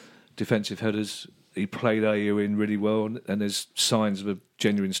 defensive headers. He played Ayew in really well, and there's signs of a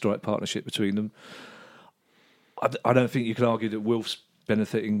genuine strike partnership between them. I don't think you can argue that Wilf's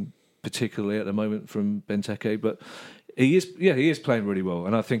benefiting particularly at the moment from Benteke, but he is playing really well,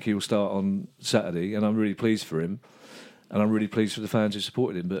 and I think he will start on Saturday, and I'm really pleased for him, and I'm really pleased for the fans who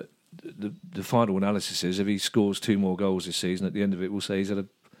supported him, but the final analysis is if he scores 2 more goals this season, at the end of it, we'll say he's had a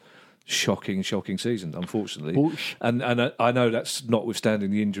shocking season, unfortunately. Oosh. And I know that's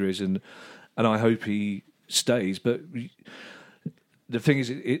notwithstanding the injuries, and I hope he stays. But the thing is,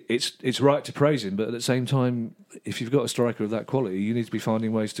 it's right to praise him, but at the same time, if you've got a striker of that quality, you need to be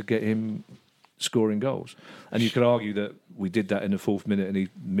finding ways to get him scoring goals. And you could argue that we did that in the 4th minute and he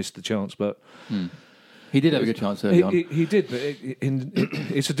missed the chance, but... He did have a good chance early on. He did, but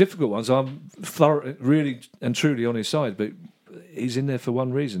it's a difficult one. So I'm really and truly on his side, but he's in there for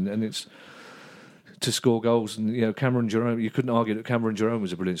one reason, and it's to score goals. And Cameron Jerome, you couldn't argue that Cameron Jerome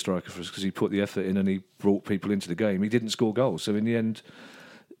was a brilliant striker for us because he put the effort in and he brought people into the game. He didn't score goals, so in the end,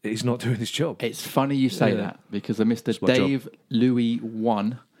 he's not doing his job. It's funny you say that because Mr. my Dave Louis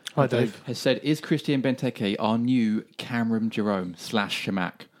 1 Hi, Dave. has said, is Christian Benteke our new Cameron Jerome /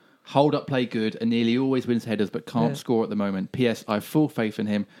 Shamak? Hold up, play good, and nearly always wins headers but can't score at the moment. P.S. I have full faith in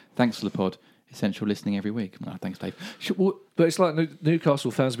him. Thanks for the pod. Essential listening every week. Oh, thanks, Dave. But it's like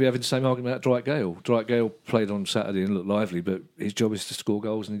Newcastle fans be having the same argument about Dwight Gale. Dwight Gale played on Saturday and looked lively, but his job is to score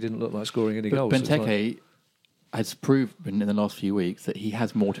goals, and he didn't look like scoring any goals. Benteke has proven in the last few weeks that he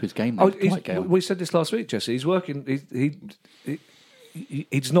has more to his game than Dwight Gale. We said this last week, Jesse. He's working.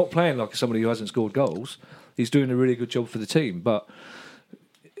 He's not playing like somebody who hasn't scored goals. He's doing a really good job for the team, but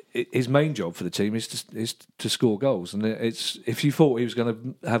his main job for the team is to score goals. And if you thought he was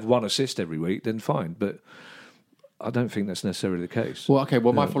going to have one assist every week, then fine. But I don't think that's necessarily the case. Well, okay.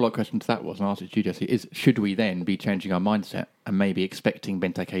 Well, my follow-up question to that was, and I'll ask it to you, Jesse, is should we then be changing our mindset and maybe expecting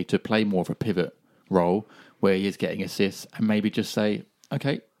Benteke to play more of a pivot role where he is getting assists and maybe just say,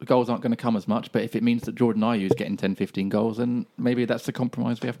 okay, the goals aren't going to come as much, but if it means that Jordan Ayew is getting 10, 15 goals, then maybe that's the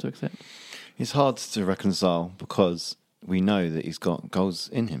compromise we have to accept. It's hard to reconcile because we know that he's got goals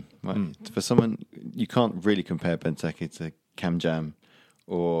in him. Right? For someone, you can't really compare Benteke to Cam Jam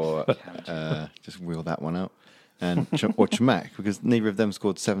or just wheel that one out, and or Chamak, because neither of them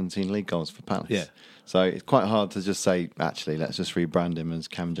scored 17 league goals for Palace. Yeah. So it's quite hard to just say, actually, let's just rebrand him as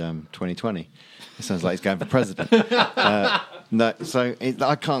Cam Jam 2020. It sounds like he's going for president. No, so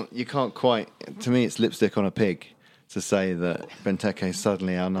you can't quite. To me, it's lipstick on a pig to say that Benteke is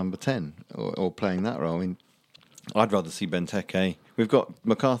suddenly our number 10 or playing that role. I mean, I'd rather see Benteke. We've got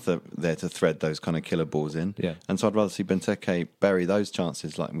MacArthur there to thread those kind of killer balls in. Yeah. And so I'd rather see Benteke bury those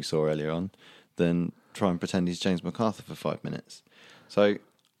chances like we saw earlier on than try and pretend he's James MacArthur for 5 minutes. So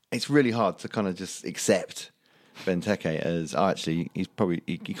it's really hard to kind of just accept Benteke as, actually,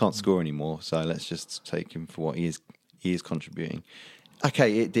 he can't score anymore, so let's just take him for what he is contributing.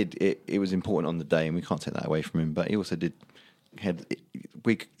 Okay, it was important on the day, and we can't take that away from him, but he also had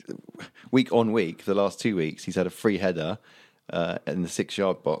week on week, the last 2 weeks, he's had a free header in the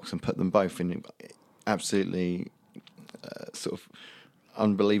 6-yard box and put them both in absolutely sort of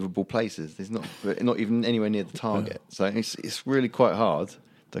unbelievable places. There's not even anywhere near the target. So it's really quite hard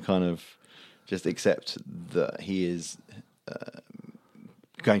to kind of just accept that he is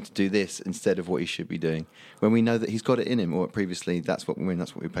going to do this instead of what he should be doing when we know that he's got it in him, or previously that's what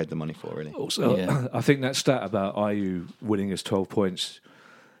we paid the money for, really. Also, I think that stat about Ayew winning us 12 points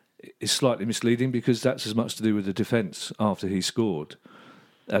is slightly misleading, because that's as much to do with the defence after he scored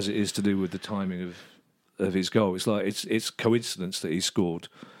as it is to do with the timing of his goal. It's like it's coincidence that he scored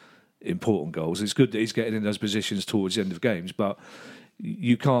important goals. It's good that he's getting in those positions towards the end of games, but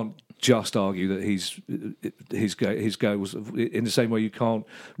you can't just argue that his goals, in the same way you can't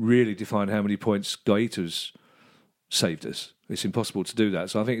really define how many points Gaeta's saved us. It's impossible to do that.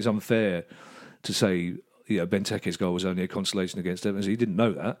 So I think it's unfair to say, Benteke's goal was only a consolation against Everton. He didn't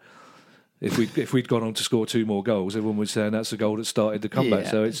know that. If we'd gone on to score 2 more goals, everyone would say that's the goal that started the comeback.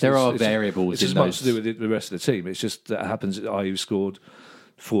 So there are variables. It's as much to do with the rest of the team. It's just that happens. Ayew scored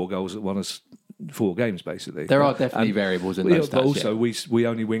 4 goals that won us 4 games, basically. There are definitely variables in those stats. But also, we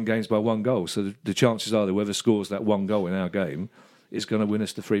only win games by 1 goal. So the chances are that whoever scores that 1 goal in our game is going to win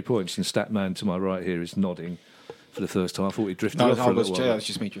us the 3 points. And Statman to my right here is nodding for the first time. I thought he drifted off for a little while. That was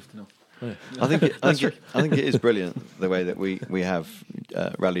just me drifting off. Yeah. I think it is brilliant the way that we have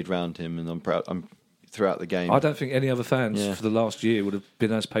rallied round him, and I'm proud. Throughout the game, I don't think any other fans for the last year would have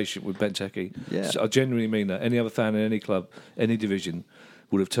been as patient with Benteke. Yeah. So I genuinely mean that. Any other fan in any club, any division,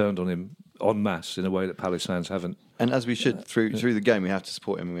 would have turned on him en masse in a way that Palace fans haven't. And as we should through the game, we have to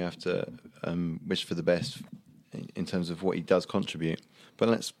support him, and we have to wish for the best in terms of what he does contribute. But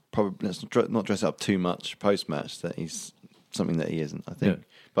let's not dress up too much post match that he's something that he isn't, I think. Yeah.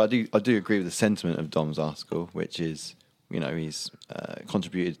 But I do agree with the sentiment of Dom's article, which is, he's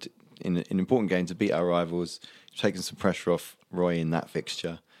contributed in important games to beat our rivals, taken some pressure off Roy in that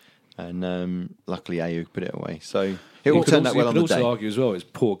fixture, and luckily Ayew put it away. So it all turned out well on the day. You could also argue as well it's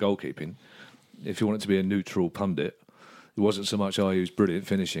poor goalkeeping. If you want it to be a neutral pundit, it wasn't so much Ayew's brilliant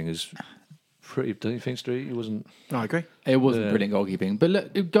finishing as pretty. Don't you think, Street? It wasn't. No, I agree. It wasn't brilliant goalkeeping. But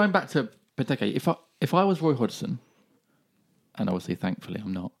look, going back to Benteke, if I was Roy Hodgson, and obviously, thankfully,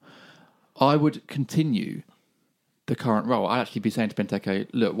 I'm not, I would continue the current role. I'd actually be saying to Benteke,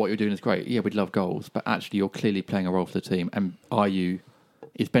 look, what you're doing is great. Yeah, we'd love goals, but actually you're clearly playing a role for the team, and Ayew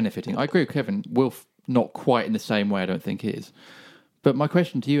is benefiting. I agree with Kevin. Wilf, not quite in the same way, I don't think is. But my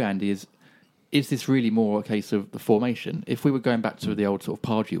question to you, Andy, is this really more a case of the formation? If we were going back to the old sort of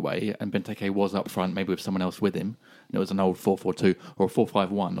Pardew way, and Benteke was up front, maybe with someone else with him, and it was an old 4-4-2 or a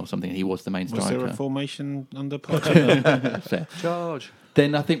 4-5-1 or something, he was the main striker. Was there a formation under Pardew? Fair. Charge.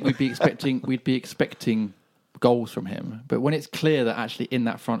 then I think we'd be expecting goals from him. But when it's clear that actually in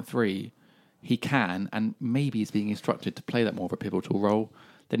that front three he can, and maybe he's being instructed to play that more of a pivotal role,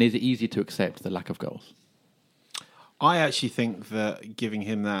 then is it easy to accept the lack of goals? I actually think that giving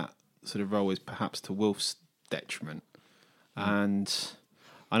him that sort of role is perhaps to Wolf's detriment. And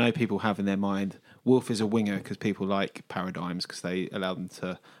I know people have in their mind, Wolf is a winger because people like paradigms because they allow them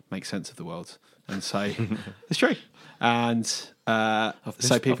to make sense of the world. And so it's true. And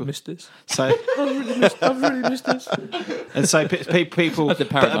I've missed this. So I've really missed this. And so people, That's a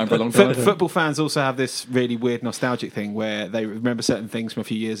paradigm for a long time. football fans also have this really weird nostalgic thing where they remember certain things from a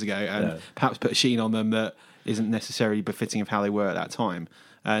few years ago and perhaps put a sheen on them that isn't necessarily befitting of how they were at that time.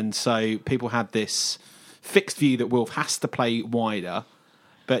 And so people had this fixed view that Wolf has to play wider.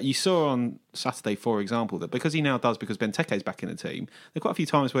 But you saw on Saturday, for example, that because he now does, because Benteke's back in the team, there are quite a few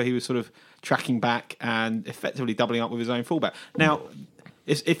times where he was sort of tracking back and effectively doubling up with his own fullback. Now,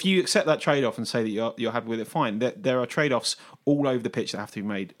 if you accept that trade-off and say that you're happy with it, fine. There are trade-offs all over the pitch that have to be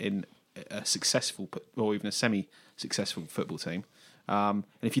made in a successful or even a semi-successful football team. And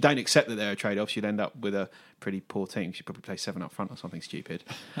if you don't accept that there are trade-offs, you'd end up with a pretty poor team. You should probably play 7 up front or something stupid.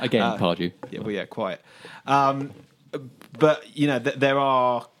 Again, Pardew. Yeah, quite. But, there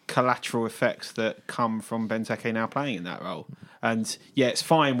are collateral effects that come from Benteke now playing in that role. And, it's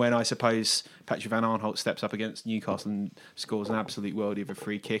fine when, I suppose, Patrick Van Aanholt steps up against Newcastle and scores an absolute worldie of a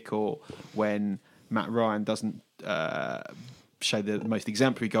free kick, or when Matt Ryan doesn't show the most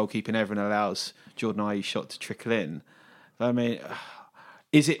exemplary goalkeeping ever and allows Jordan Ayew's shot to trickle in. I mean,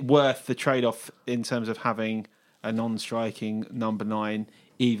 is it worth the trade-off in terms of having a non-striking number 9,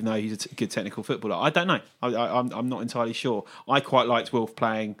 even though he's a good technical footballer? I don't know. I'm not entirely sure. I quite liked Wolf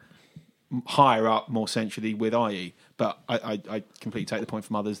playing higher up, more centrally with Ayew, but I completely take the point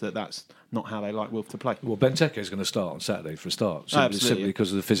from others that that's not how they like Wolf to play. Well, Benteke is going to start on Saturday for a start, simply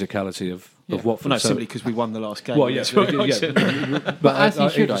because of the physicality of Watford. Well, no, simply because we won the last game. Well, yes, but as he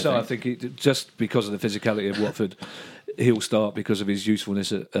should, I think just because of the physicality of Watford, he'll start because of his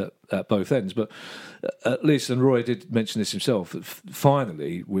usefulness at both ends. But at least, and Roy did mention this himself,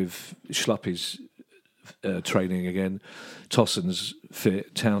 finally, with Schluppy's training again, Tosson's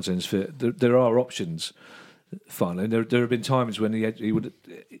fit, Townsend's fit, there are options. Finally, there have been times when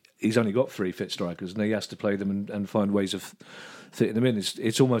he's only got 3 fit strikers, and he has to play them and find ways of fitting them in.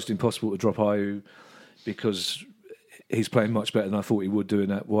 It's almost impossible to drop Ayew because he's playing much better than I thought he would do in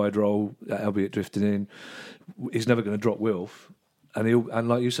that wide role, albeit drifting in. He's never going to drop Wilf, and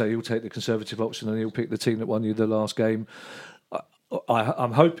like you say, he'll take the conservative option and he'll pick the team that won you the last game.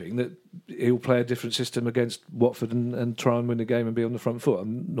 I'm hoping that he'll play a different system against Watford and try and win the game and be on the front foot.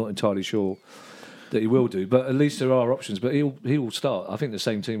 I'm not entirely sure that he will do, but at least there are options. But he will start. I think the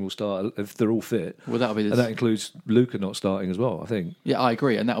same team will start if they're all fit. Well, that'll be and that includes Luca not starting as well, I think. Yeah, I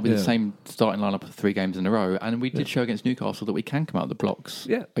agree, and that'll be the same starting lineup for 3 games in a row. And we did show against Newcastle that we can come out of the blocks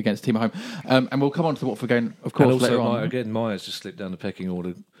against team at home. And we'll come on to the Watford game, of course, and also later on. Myers just slipped down the pecking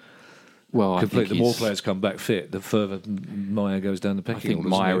order. Well, the more players come back fit, the further Meyer goes down the pecking order. I think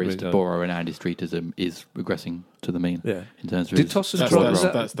Meyer is Borough and Andy Streetism is regressing to the mean. Yeah. In terms of did Tosson try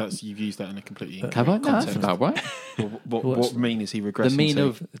that's you've used that in a completely have I? No, that's about right. What mean is he regressing? The mean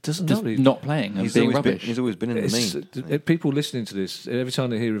of just not playing and being rubbish. He's always been in the mean. People listening to this, every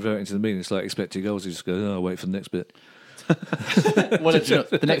time they hear reverting to the mean, it's like expected goals. They just go, "Oh, wait for the next bit." Well,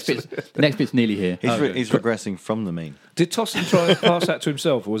 the next bit's nearly here. He's regressing from the mean. Did Tosson try and pass that to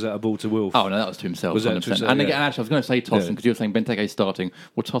himself, or was that a ball to Wilf? Oh no, that was to himself. Was that to himself? And again, actually, I was going to say Tosson because you were saying Benteke starting.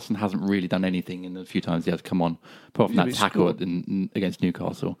 Well, Tosson hasn't really done anything in the few times he has come on, apart from that tackle against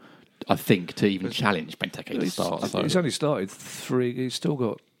Newcastle. I think to even challenge Benteke to start. He's only started 3. He's still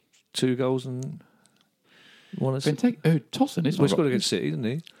got 2 goals and 1 assist. Tosson is. Well, he's got against City, didn't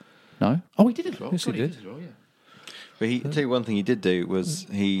he? No. Oh, he did as well. Yes, he did. But I'll tell you one thing he did do was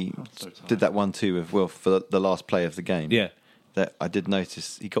he did that 1-2 with Wilf for the last play of the game. Yeah. That I did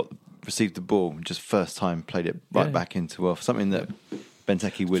notice he received the ball and just first time played it back into Wilf. Something that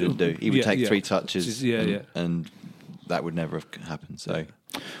Benteke wouldn't do. He would take 3 touches and that would never have happened. So,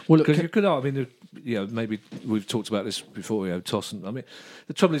 well, look, maybe we've talked about this before. Tosson. I mean,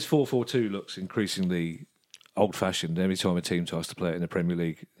 the trouble is 4-4-2 looks increasingly old-fashioned. Every time a team tries to play it in the Premier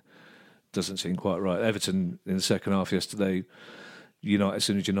League, doesn't seem quite right. Everton in the second half yesterday, as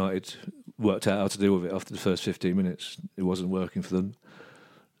soon as United worked out how to deal with it after the first 15 minutes, it wasn't working for them.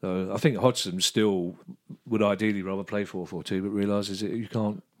 So I think Hodgson still would ideally rather play 4-4-2, but realises that you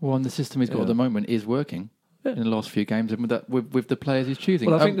can't. Well, and the system he's got at the moment is working in the last few games, and with the players he's choosing.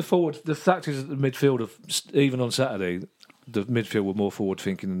 Well, I think the fact is that the midfield even on Saturday, the midfield were more forward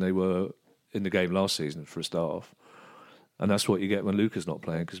thinking than they were in the game last season for a start off. And that's what you get when Luca's not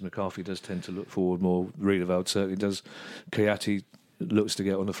playing, because McCarthy does tend to look forward more. Riedewald certainly does. Kayati looks to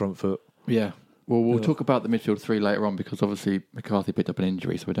get on the front foot. Yeah. Well, we'll talk about the midfield three later on, because obviously McCarthy picked up an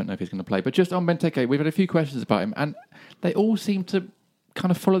injury, so we don't know if he's going to play. But just on Benteke, we've had a few questions about him, and they all seem to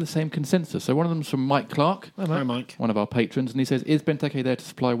kind of follow the same consensus. So one of them's from Mike Clark, Hi, Mike. one of our patrons, and he says, is Benteke there to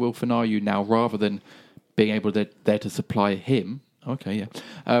supply Wilf and Ayew now, rather than being able to there to supply him? Okay,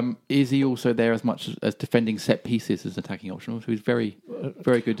 yeah. Is he also there as much as defending set pieces as attacking optional? So he's very,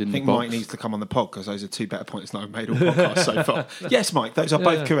 very good in the box. I think Mike needs to come on the pod, because those are two better points than I've made all podcasts so far. Yes, Mike, those are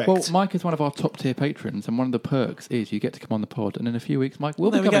both correct. Well, Mike is one of our top tier patrons, and one of the perks is you get to come on the pod, and in a few weeks, Mike will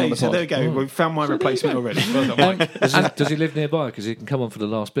be coming on the pod. So there we go. We've found my replacement already. Well done, Mike. Does he live nearby? Because he can come on for the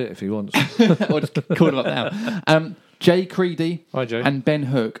last bit if he wants. Or just call him up now. Jay Creedy Hi, Jay. and Ben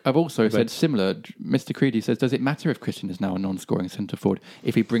Hook have also said similar. Mr. Creedy says, does it matter if Christian is now a non-scoring centre forward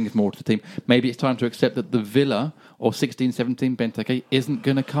if he brings more to the team? Maybe it's time to accept that the Villa or 16-17 Benteke isn't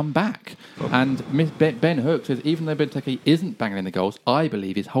going to come back. And Ben Hook says, even though Benteke isn't banging in the goals, I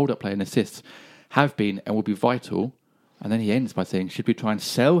believe his hold-up play and assists have been and will be vital. And then he ends by saying, should we try and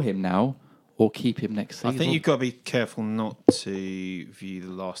sell him now or keep him next season? I think you've got to be careful not to view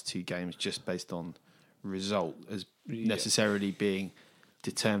the last two games just based on result as necessarily being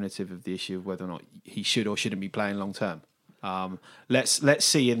determinative of the issue of whether or not he should or shouldn't be playing long term. Let's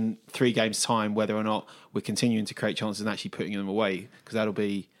see in 3 games' time whether or not we're continuing to create chances and actually putting them away, because that'll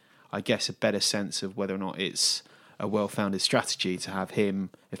be, I guess, a better sense of whether or not it's a well-founded strategy to have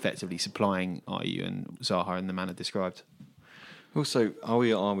him effectively supplying Ayew and Zaha in the manner described. Also, are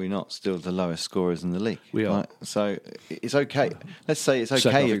we not still the lowest scorers in the league? We are. Right? So it's okay. Let's say it's okay.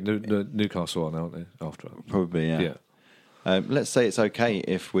 Second, I think Newcastle are now, aren't they? After Probably, yeah. Let's say it's okay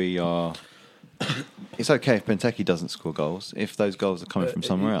if we are. It's okay if Benteke doesn't score goals, if those goals are coming from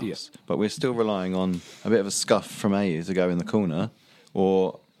somewhere else. Yeah. But we're still relying on a bit of a scuff from Ayew to go in the corner,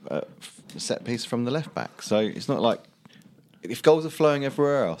 or a set piece from the left back. So it's not like if goals are flowing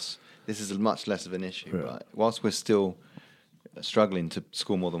everywhere else, this is much less of an issue. Right? Whilst we're still struggling to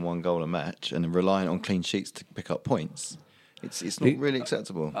score more than one goal a match and relying on clean sheets to pick up points, it's not really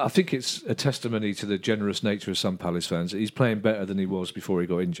acceptable. I think it's a testimony to the generous nature of some Palace fans. He's playing better than he was before he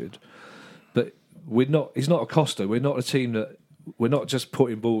got injured. But we're not. He's not a Costa. We're not a team that. We're not just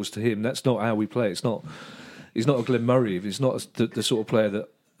putting balls to him. That's not how we play. He's not a Glenn Murray. He's not the sort of player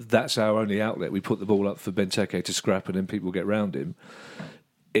that's our only outlet. We put the ball up for Benteke to scrap and then people get round him.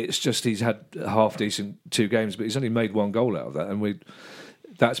 It's just he's had half decent 2 games, but he's only made 1 goal out of that, and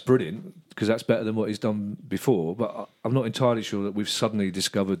that's brilliant because that's better than what he's done before. But I'm not entirely sure that we've suddenly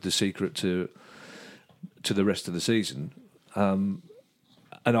discovered the secret to the rest of the season.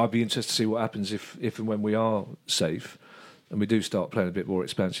 And I'd be interested to see what happens if and when we are safe and we do start playing a bit more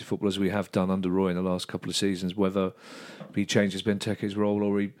expansive football as we have done under Roy in the last couple of seasons, whether he changes Benteke's role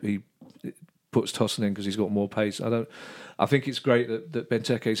or he puts Tosin in because he's got more pace. I think it's great that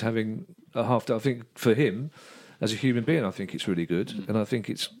Benteke's having a half day. I think for him, as a human being, I think it's really good. And I think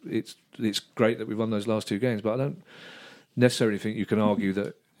it's great that we've won those last 2 games. But I don't necessarily think you can argue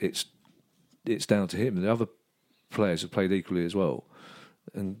that it's down to him. The other players have played equally as well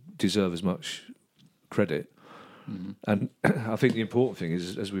and deserve as much credit. Mm-hmm. And I think the important thing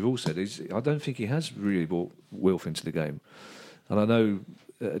is, as we've all said, is I don't think he has really brought Wilf into the game. And I know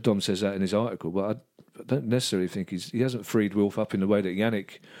Dom says that in his article, but I don't necessarily think he hasn't freed Wilf up in the way that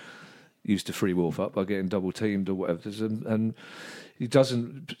Yannick used to free Wilf up by getting double teamed or whatever. And he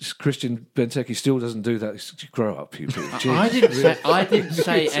doesn't. Christian Benteke still doesn't do that. Grow up, you people. I didn't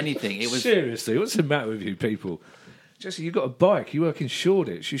say anything. It was seriously. What's the matter with you people? Jesse, you've got a bike. You work in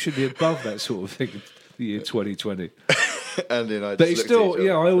Shoreditch. You should be above that sort of thing. The year 2020. And then I. But he's still.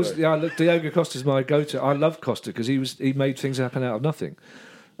 Yeah, I always. Yeah, look, Diogo Costa's my go-to. I love Costa because he made things happen out of nothing,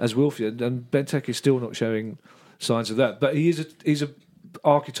 as Wilfred, and Benteke is still not showing signs of that. But he's a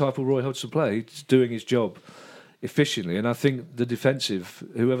archetypal Roy Hodgson player. He's doing his job efficiently, and I think the defensive.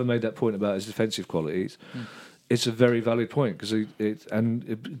 Whoever made that point about his defensive qualities, it's a very valid point because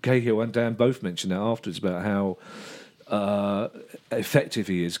Cahill and Dan both mentioned that afterwards about how effective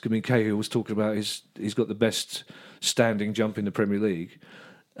he is. I mean, Cahill was talking about he's got the best standing jump in the Premier League,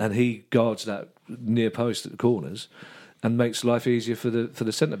 and he guards that near post at the corners and makes life easier for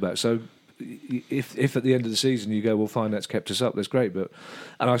the centre back. So if at the end of the season you go, well, fine, that's kept us up, that's great. But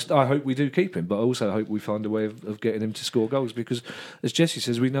I hope we do keep him, but I also hope we find a way of getting him to score goals because, as Jesse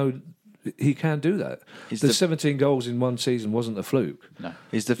says, we know he can do that. The 17 goals in one season wasn't a fluke. No,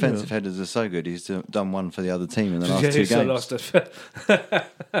 his defensive headers are so good. He's done one for the other team in the last 2 games.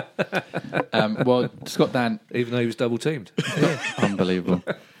 well, Scott Dan, even though he was double teamed, unbelievable.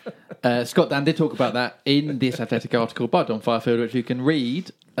 Scott Dan did talk about that in this Athletic article by Don Firefield, which you can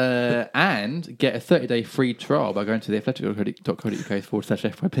read and get a 30-day free trial by going to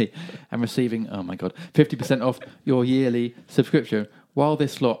theathletic.co.uk/FYP and receiving, 50% off your yearly subscription while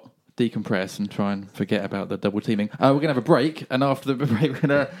this lot decompress and try and forget about the double teaming. We're going to have a break, and after the break, we're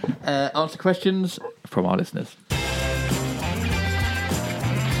going to answer questions from our listeners.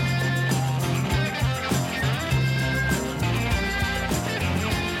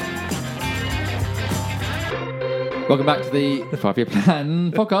 Welcome back to the 5-Year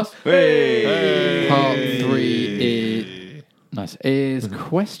Plan podcast. Hey! Part 3 is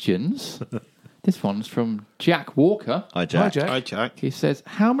questions. This one's from Jack Walker. Hi, Jack. Hi, Jack. He says,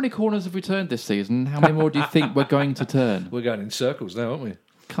 how many corners have we turned this season? How many more do you think we're going to turn? We're going in circles now, aren't we?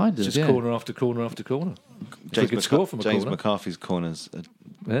 Kind of, Just yeah. corner after corner after corner. James, we could score from a James corner. McCarthy's corners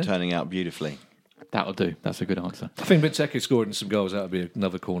are turning out beautifully. That'll do. That's a good answer. I think Benteke scoring some goals, that would be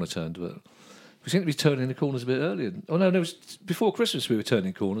another corner turned, but we seem to be turning the corners a bit earlier. Oh, no, it was before Christmas we were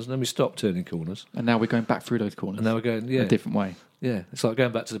turning corners, and then we stopped turning corners. And now we're going back through those corners. And now we're going, a different way. Yeah, it's like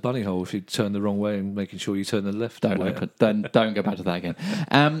going back to the bunny hole if you turn the wrong way and making sure you turn the left way. Don't go back to that again.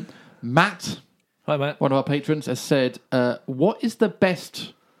 Matt, Hi, Matt. one of our patrons, has said, what is the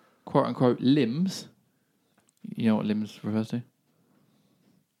best, quote-unquote, limbs? You know what limbs refers to?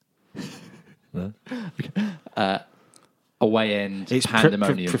 No. Away end It's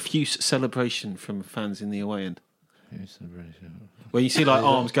pandemonium. profuse celebration from fans in the away end. Where you see like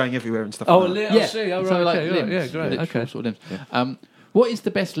arms going everywhere and stuff. Oh, like that. I see. Oh, right, so like okay, limbs, yeah, great. literal Okay. sort of limbs. What is the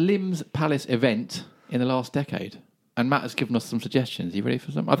best Limbs Palace event in the last decade? And Matt has given us some suggestions. Are you ready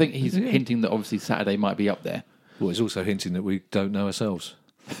for some? I think he's hinting that obviously Saturday might be up there. Well, he's also hinting that we don't know ourselves.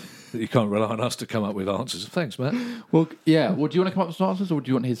 That you can't rely on us to come up with answers. Thanks, Matt. Well, yeah. Well, do you want to come up with some answers, or do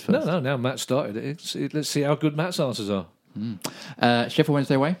you want his first? No, now Matt started it. Let's see how good Matt's answers are. Sheffield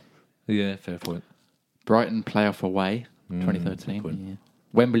Wednesday away. Yeah, fair point. Brighton playoff away, 2013. Yeah.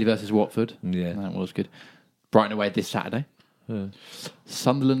 Wembley versus Watford. Yeah. That was good. Brighton away this Saturday.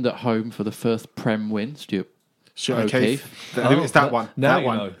 Sunderland at home for the first Prem win. Stuart O'Keefe. It's that one. now That you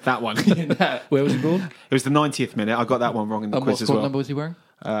one. know. That one. Where was he born? It was the 90th minute. I got that one wrong in the And what quiz as squad well. number was he wearing?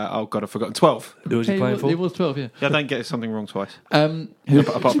 Oh, God, I've forgotten. 12. Who was he playing for? He was 12, yeah. Yeah, I don't get something wrong twice. Who,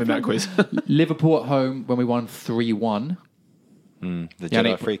 Apart from in that quiz. Liverpool at home when we won 3-1. The Yeah,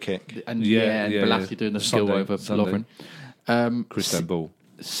 Jedi free kick. And Yeah, and yeah, Balassi yeah. doing the skill Sunday, over Sunday. Lovren. Christian Ball.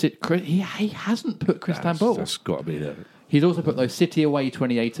 He hasn't put Christian Ball. That's got to be there. He's also put those City away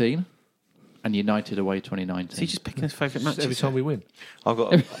 2018 and United away 2019. Is he just picking his favourite matches? Every time we win. I've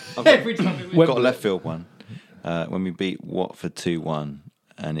got Every time We've got a left field one when we beat Watford 2-1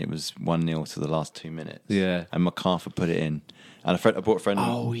 and it was 1-0 to the last 2 minutes. Yeah. And MacArthur put it in. And I brought a friend.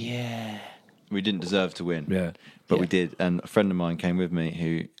 Oh, yeah. We didn't deserve to win. Yeah. But we did. And a friend of mine came with me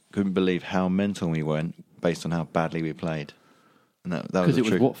who couldn't believe how mental we went based on how badly we played. And that was Because it was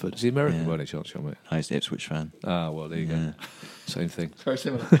truth. Watford. Is he American Yeah. by any chance, John, mate? I was an Ipswich fan. Ah, well, there you go. Same thing. Very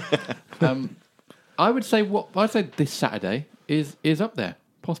similar. I would say this Saturday is up there.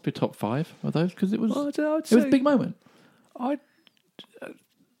 Possibly top 5 of those because it was I'd it was a big moment.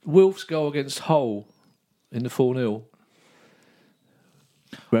 Wilf's goal against Hull in the 4-0.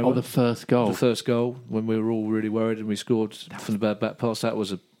 Oh, the first goal. The first goal when we were all really worried and we scored from the bad back pass. That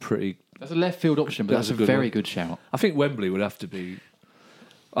was a pretty. That's a left field option, but That's that's a a good very one. good shout. I think Wembley would have to be.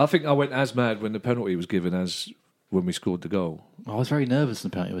 I think I went as mad when the penalty was given as when we scored the goal. I was very nervous when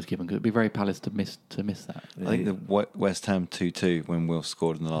the penalty was given because it'd be very Palace to miss that. I think the West Ham 2-2 when Will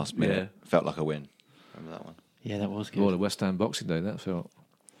scored in the last minute felt like a win. Remember that one? Yeah, that was good. Well, the West Ham Boxing Day, that felt.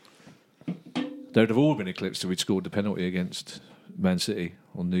 There'd have all been eclipsed if we'd scored the penalty against Man City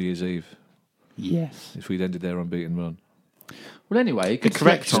on New Year's Eve. Yes. If we'd ended their unbeaten run. Well, anyway, The good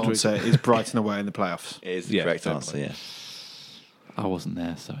correct selection. answer is Brighton away in the playoffs. It is the correct fair answer, play. yeah. I wasn't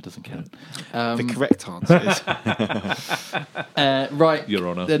there, so it doesn't count. The correct answer is... Right, Your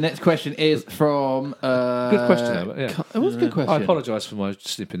Honour. The next question is from. Good question, Albert, yeah. It was a good question. I apologise for my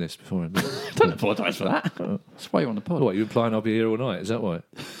snippiness before. Don't apologise for that. That's why you're on the pod. What, you implying I'll be here all night? Is that why?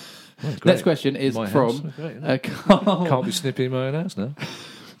 Oh, Next question is My from. house. Great, isn't it? Carl. Can't be snippy in my own house now.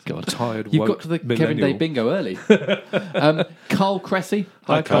 God, Tired, You've woke got to the Kevin millennial. Day bingo early. Carl Cressy,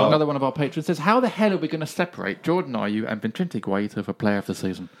 Hi, Carl. another one of our patrons, says, how the hell are we going to separate Jordan Ayew and Vincente Guaita for player of the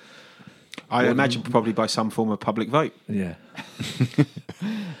season? I imagine probably by some form of public vote. Yeah.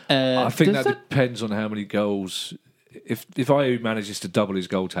 I think does that depends on how many goals. If Ayew manages to double his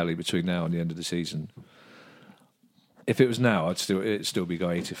goal tally between now and the end of the season, if it was now, it'd still be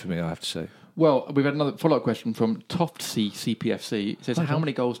Guaita for me, I have to say. Well, we've had another follow-up question from Toftsy CPFC. It says, how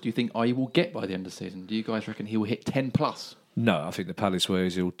many goals do you think IU will get by the end of the season? Do you guys reckon he will hit 10 plus? No, I think the Palace way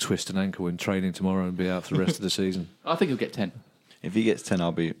is he'll twist an ankle in training tomorrow and be out for the rest of the season. I think he'll get 10. If he gets 10,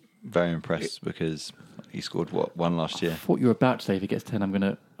 I'll be very impressed because he scored, one last year? I thought you were about to say if he gets 10, I'm going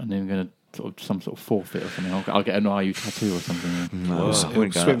to some sort of forfeit or something. I'll get an IU tattoo or something. No, I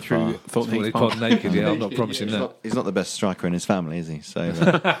wouldn't go Swim that through far. Thornton Pod naked, I'm not promising that. He's not the best striker in his family, is he? So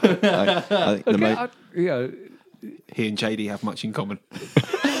I think He and JD have much in common.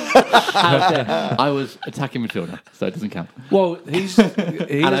 I was attacking midfielder, so it doesn't count. Well, he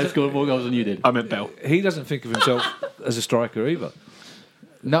And I scored more goals than you did. I meant Bell. He doesn't think of himself as a striker either.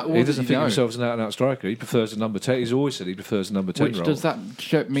 No, He doesn't think of himself as an out-and-out striker. He prefers the number 10. He's always said he prefers the number 10 Which role. does that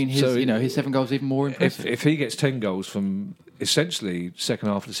mean his 7 goals even more impressive? If he gets 10 goals from essentially second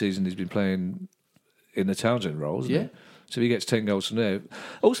half of the season, he's been playing in the Townsend role, isn't he? So if he gets 10 goals from there.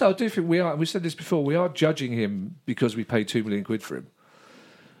 Also, I do think we said this before, we are judging him because we paid £2 million for him.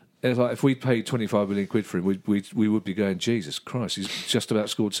 And it's like if we paid 25 million quid for him, we would be going, Jesus Christ, he's just about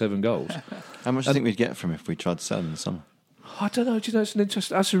scored 7 goals. How much do you think we'd get from him if we tried to sell him in the summer? I don't know. Do you know,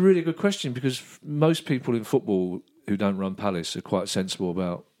 that's a really good question because most people in football who don't run Palace are quite sensible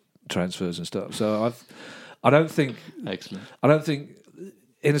about transfers and stuff. So I don't think. Excellent. I don't think.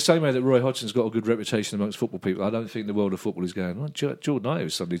 In the same way that Roy Hodgson's got a good reputation amongst football people, I don't think the world of football is going, Jordan Ayew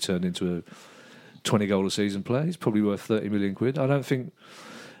has suddenly turned into a 20-goal a season player. He's probably worth 30 million quid. I don't think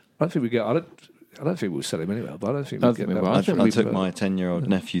we get. I don't think we'll sell him anywhere. But I don't think we'll get that. I took my 10-year-old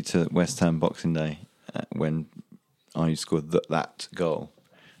nephew to West Ham Boxing Day when I scored that goal,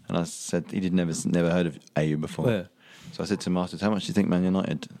 and I said he'd never heard of Ayew before. Yeah. So I said to Martin, "How much do you think Man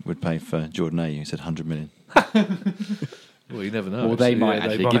United would pay for Jordan Ayew?" He said 100 million. Well, you never know. Well, they might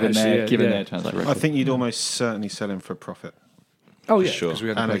actually, given their transfer record. I think you'd almost certainly sell him for a profit. Oh yeah, sure. we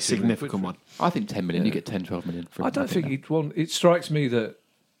had to And pay a $2 million significant one. I think 10 million. You get 10, 12 million. For I don't think he'd want. It strikes me that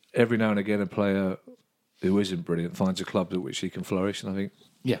every now and again a player who isn't brilliant finds a club at which he can flourish, and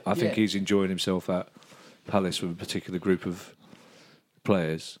I think he's enjoying himself at Palace with a particular group of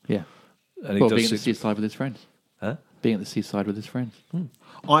players. Yeah. And Well, being at the seaside with his friends. Huh? Being at the seaside with his friends.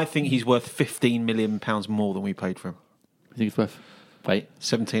 I think he's worth £15 million more than we paid for him. You think it's worth? Wait.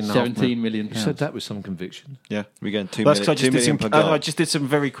 17 million You pounds. said that with some conviction. Yeah. We're going That's 'cause $2 million per goal. I just did some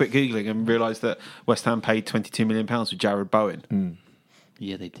very quick Googling and realised that West Ham paid £22 million for Jared Bowen.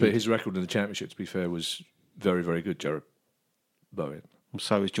 Yeah, they did. But his record in the Championship, to be fair, was very, very good, Jared Bowen.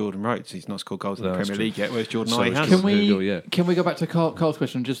 So is Jordan Rhodes. He's not scored goals in No, the that's Premier true. League yet, whereas Jordan So Ayew is has. Jordan. Can we go back to Carl's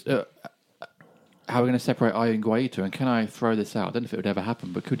question? Just how we're going to separate Ayew and Guaita? And can I throw this out? I don't know if it would ever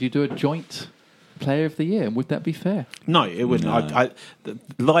happen, but could you do a joint Player of the Year? And would that be fair? No, it wouldn't. No.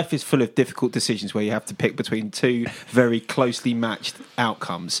 Life is full of difficult decisions where you have to pick between two very closely matched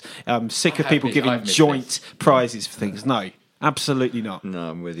outcomes. I'm sick of people giving joint prizes for things. No, absolutely not. No,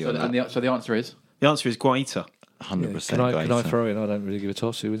 I'm with you So, on that. so the answer is? The answer is Guaita. 100%. Can I Guaita. throw in? I don't really give a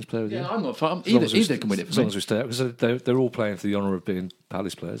toss who wins Player of the Year. I'm not. Either Can win it for as long me. as we stay out, because they're all playing for the honour of being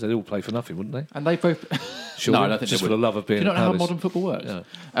Palace players. They'd all play for nothing, wouldn't they? And they both. Sure, no, I don't think just they for would. the love of being Do you not know how Palace. modern football works?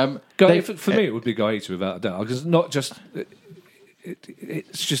 Yeah. For me, it would be Guaita without a doubt, because not just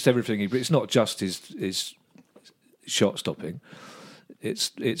it's just everything. It's not just his shot stopping.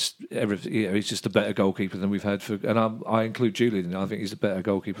 It's everything. You know, he's just a better goalkeeper than we've had for. And I include Julian. I think he's a better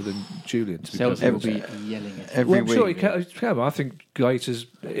goalkeeper than Julian. To be Chelsea will be perfectly yelling at Every I'm sure he week. can. I think Guaita's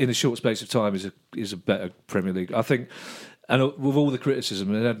in a short space of time is a better Premier League. I think, and with all the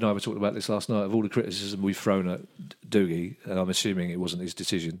criticism, and Ed and I were talking about this last night, of all the criticism we've thrown at Doogie, and I'm assuming it wasn't his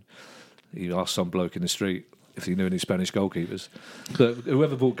decision. He asked some bloke in the street if he knew any Spanish goalkeepers. But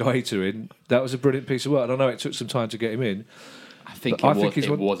whoever brought Guaita in, that was a brilliant piece of work. And I know it took some time to get him in. I think But it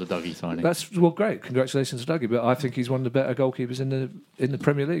was a Dougie signing. That's great. Congratulations to Dougie. But I think he's one of the better goalkeepers in the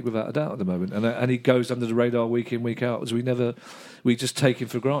Premier League without a doubt at the moment. And he goes under the radar week in, week out, as we just take him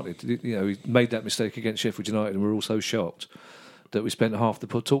for granted. You know, he made that mistake against Sheffield United, and we're all so shocked that we spent half the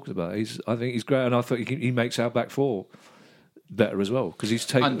pod talking about it. I think he's great, and I thought he makes our back four better as well, because he's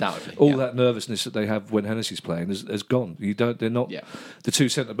taken Undoubtedly, all yeah. that nervousness that they have when Hennessy's playing has gone. They're not. Yeah. The two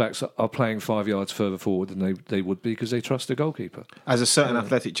centre backs are playing 5 yards further forward than they would be, because they trust the goalkeeper. As a certain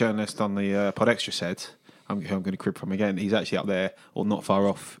athletic journalist on the Pod Extra said, who I'm going to crib from again, he's actually up there, or not far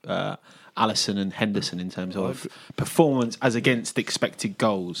off, Alisson and Henderson in terms of performance as against expected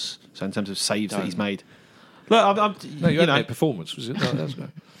goals. So in terms of saves that he's made. Look, You had a performance, was it? No, that's great.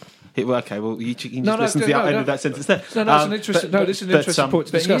 Okay, well, you can just listen to the end of that sentence there. No, that's an interesting. This is an interesting point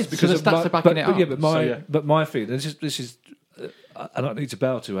to discuss, the stats are backing it up. But my feeling, this is. and I need to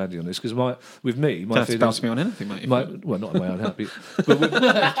bow to Andy on this because with me, my Don't have to bounce feelings, me on anything, mate. well, not on my own happy,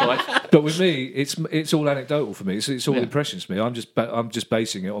 but with me, it's all anecdotal for me. It's all impressions for me. I'm just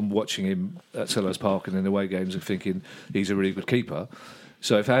basing it on watching him at Selhurst Park and in away games and thinking he's a really good keeper.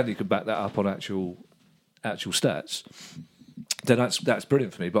 So if Andy could back that up on actual stats, then that's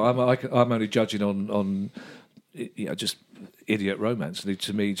brilliant for me. But I'm only judging on just idiot romance. And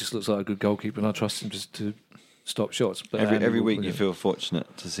to me, he just looks like a good goalkeeper, and I trust him just to stop shots. But every week you feel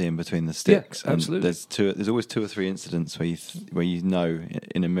fortunate to see him between the sticks. Yeah, absolutely. And there's always 2 or 3 incidents where you know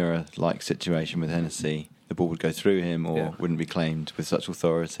in a mirror-like situation with Hennessy, the ball would go through him or wouldn't be claimed with such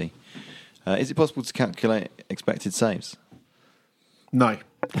authority. Is it possible to calculate expected saves? No.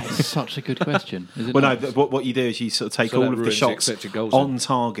 That's such a good question. Is it Well, not? no. What you do is you sort of take So all that of the ruins shots expected goals on then.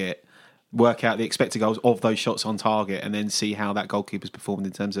 target, work out the expected goals of those shots on target, and then see how that goalkeeper's performed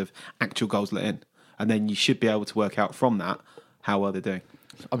in terms of actual goals let in. And then you should be able to work out from that how well they're doing.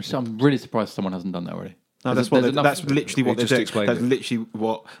 I'm really surprised someone hasn't done that already. No, There's that's literally what He they're just doing. explained That's it. literally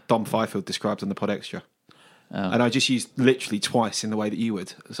what Dom Fifield described on the Pod Extra. And I just used literally twice in the way that you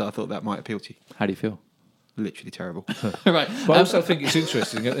would. So I thought that might appeal to you. How do you feel? Literally terrible. Right. But I also think it's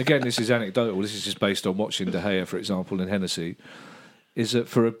interesting. Again, this is anecdotal. This is just based on watching De Gea, for example, and Hennessy. Is that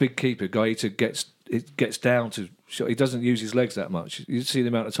for a big keeper, Gaeta gets down to shot. He doesn't use his legs that much. You see the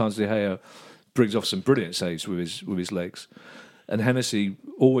amount of times De Gea brings off some brilliant saves with his legs, and Hennessy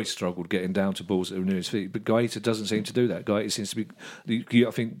always struggled getting down to balls that were near his feet. But Gaeta doesn't seem to do that. Gaeta seems to be.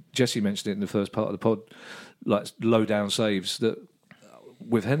 I think Jesse mentioned it in the first part of the pod, like low down saves that.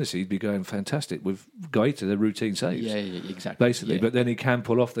 With Hennessy, he'd be going fantastic. With Gaeta, they're routine saves. Yeah, exactly. Basically, Yeah. but then he can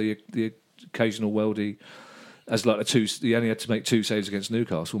pull off the occasional worldie as like he only had to make 2 saves against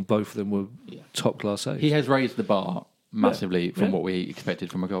Newcastle, and both of them were top class saves. He has raised the bar massively from what we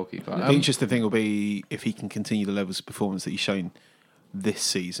expected from a goalkeeper. The interesting thing will be if he can continue the levels of performance that he's shown this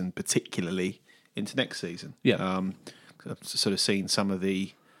season, particularly into next season. Yeah. I've sort of seen some of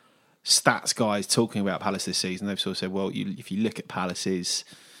the stats guys talking about Palace this season. They've sort of said, well, if you look at Palace's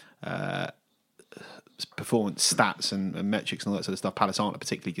performance stats and metrics and all that sort of stuff, Palace aren't a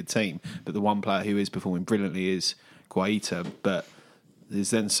particularly good team. But the one player who is performing brilliantly is Guaita. But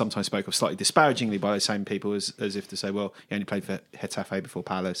there's then sometimes spoke of slightly disparagingly by those same people as if to say, well, he only played for Getafe before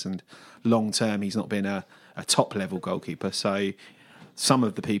Palace, and long term he's not been a top level goalkeeper. So some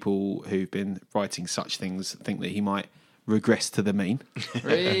of the people who've been writing such things think that he might regress to the mean.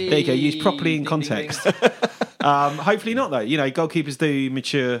 There you go, used properly in context. Hopefully not, though. You know, goalkeepers do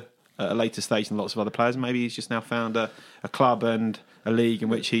mature at a later stage than lots of other players. Maybe he's just now found a club and a league in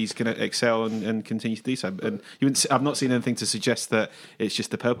which he's going to excel and continue to do so. And I've not seen anything to suggest that it's just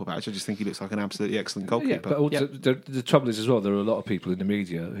the purple patch. I just think he looks like an absolutely excellent goalkeeper. Yeah, but also, the trouble is as well, there are a lot of people in the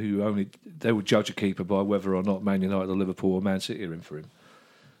media who they would judge a keeper by whether or not Man United or Liverpool or Man City are in for him.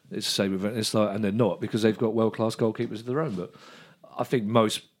 It's the same with and they're not, because they've got world class goalkeepers of their own. But I think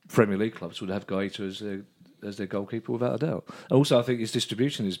most Premier League clubs would have Gaeta as their goalkeeper without a doubt. And also, I think his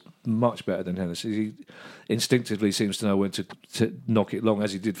distribution is much better than Hennessy. He instinctively seems to know when to knock it long,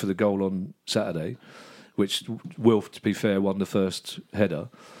 as he did for the goal on Saturday, which Wilf, to be fair, won the first header.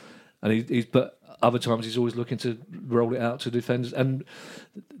 And but other times he's always looking to roll it out to defenders. And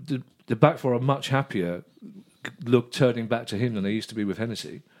the back four are much happier turning back to him than they used to be with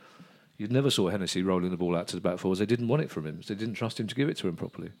Hennessy. You never saw Hennessy rolling the ball out to the back fours. They didn't want it from him. They didn't trust him to give it to him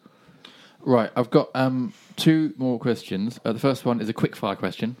properly. Right, I've got 2 more questions. The first one is a quick-fire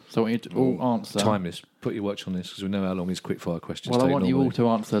question, so I want you to all answer. Time this. Put your watch on this, because we know how long his quick-fire questions Well, take. I want you all to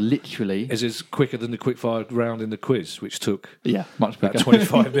answer literally. Is it quicker than the quick-fire round in the quiz, which took much about quicker.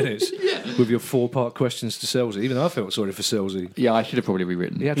 25 minutes with your 4-part questions to Selzy, even though I felt sorry for Selzy. Yeah, I should have probably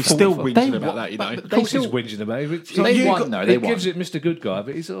rewritten. He's still whinging about that, you know. Of course he's whinging about it. They won, though. They He won. gives it Mr. Good Guy,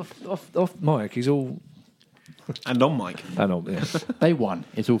 but he's off mic. He's all... And on Mike. And on, yeah. They won.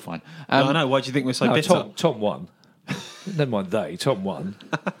 It's all fine. I know. Why do you think we're so No, bitter? Tom won. Never mind they. Tom won.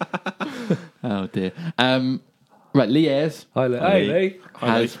 Oh, dear. Right, Lee Ayres Hey, Lee.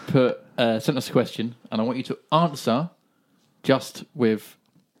 has sent us a question, and I want you to answer just with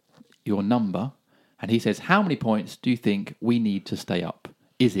your number. And he says, how many points do you think we need to stay up?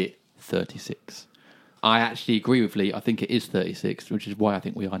 Is it 36? I actually agree with Lee. I think it is 36, which is why I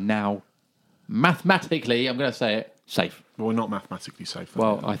think we are now mathematically, I'm going to say it, safe. Well, we're not mathematically safe.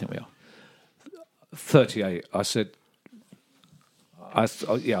 Well, I think we are. 38. I said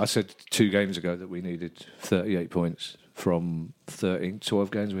 2 games ago that we needed 38 points from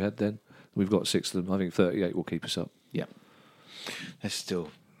 12 games we had then. We've got 6 of them. I think 38 will keep us up. Yeah. There's still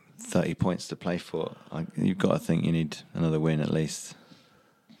 30 points to play for. You've got to think you need another win at least.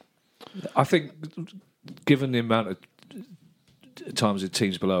 I think, given the amount of times the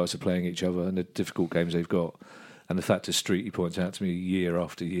teams below us are playing each other and the difficult games they've got. And the fact that Street, he points out to me year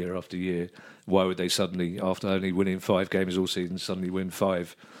after year after year, why would they suddenly, after only winning 5 games all season, suddenly win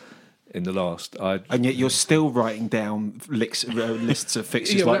 5 in the last? And yet you're still writing down lists of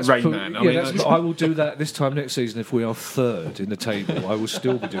fixtures like Rain Man. I will do that this time next season if we are 3rd in the table. I will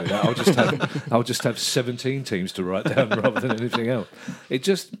still be doing that. I'll just have 17 teams to write down rather than anything else.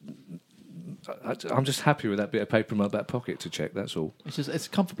 I'm just happy with that bit of paper in my back pocket to check. That's all. It's a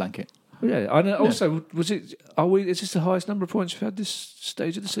comfort blanket. Yeah, and also, is this the highest number of points we've had this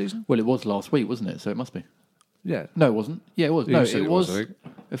stage of the season? Well, it was last week, wasn't it? So it must be. Yeah. No, it wasn't. Yeah, it was. You No, said it it was was, I think.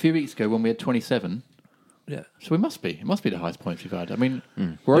 a few weeks ago when we had 27. Yeah. So it must be. It must be the highest points we've had. I mean,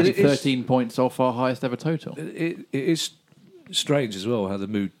 we're only 13 points off our highest ever total. It is strange as well how the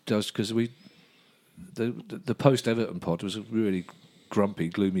mood does, because the post-Everton pod was a really grumpy,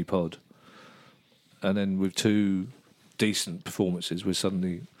 gloomy pod. And then with 2 decent performances, we're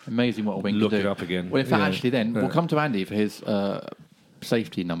suddenly amazing what a wing looking can do. up again. Well, in fact, actually, then we'll come to Andy for his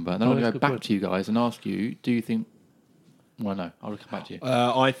safety number, and then I'll go back to you guys and ask you: do you think? Well, no, I'll come back to you.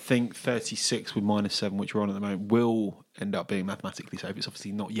 I think 36 with -7, which we're on at the moment, will end up being mathematically safe. It's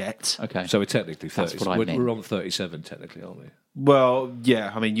obviously not yet. Okay, So we're technically 30. That's what I meant. We're on 37 technically, aren't we? Well,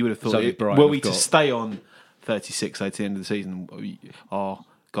 yeah. I mean, you would have thought. So Brighton Were have we to got- stay on 36 at the end of the season, our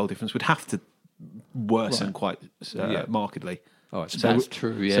goal difference would have to worsen quite markedly. All right, so that's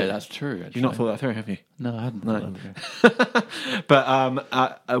true. Yeah, that's true. Actually. You've not thought that through, have you? No, I hadn't. No. Thought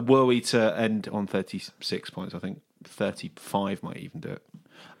But were we to end on 36 points, I think 35 might even do it.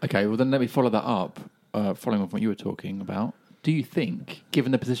 Okay, well then let me follow that up. Following on what you were talking about, do you think,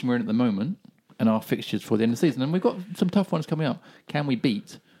 given the position we're in at the moment and our fixtures for the end of the season, and we've got some tough ones coming up, can we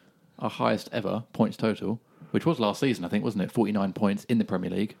beat our highest ever points total, which was last season, I think, wasn't it? 49 points in the Premier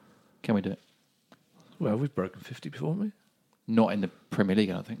League. Can we do it? Well, we've broken 50 before, haven't we? Not in the Premier League,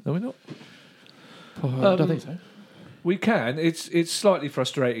 I don't think. No, we're not. I don't think so. We can. It's slightly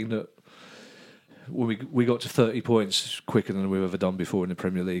frustrating that when we got to 30 points quicker than we've ever done before in the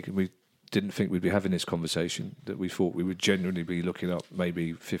Premier League, and we didn't think we'd be having this conversation, that we thought we would genuinely be looking up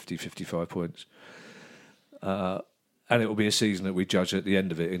maybe 50, 55 points. And it will be a season that we judge at the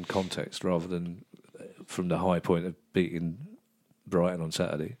end of it in context rather than from the high point of beating Brighton on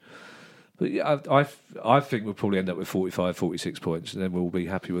Saturday. But yeah, I think we'll probably end up with 45, 46 points, and then we'll be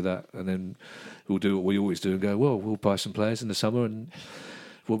happy with that. And then we'll do what we always do and go, well, we'll buy some players in the summer and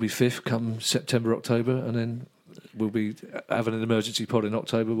we'll be 5th come September, October, and then we'll be having an emergency pod in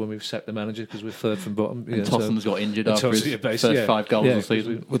October when we've sacked the manager because we're 3rd from bottom. And Tosson's got injured after his first 5 goals of the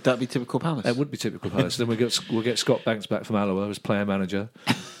season. Would that be typical Palace? That would be typical Palace. Then we'll get Scott Banks back from Alloa as player manager.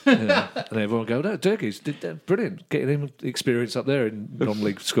 And everyone will go, no, Durkee's brilliant, getting him experience up there in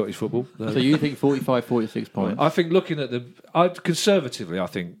non-league Scottish football. So you think 45, 46 points? I think looking at conservatively, I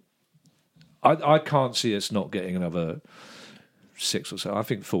think I can't see us not getting another 6 or so. I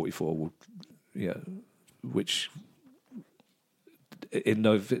think 44 will, which in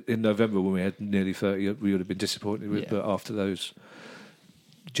November when we had nearly 30, we would have been disappointed with. But after those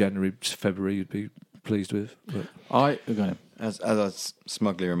January, February, you'd be pleased with. But As I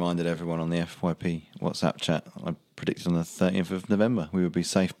smugly reminded everyone on the FYP WhatsApp chat, I predicted on the 30th of November we would be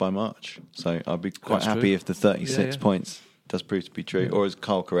safe by March. So I'd be quite That's happy true. if the 36 points does prove to be true. Or as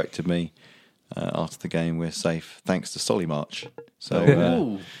Carl corrected me after the game, we're safe thanks to Solly March. So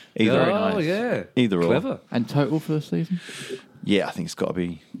either Very nice. either Clever. or. And total for the season? Yeah, I think it's got to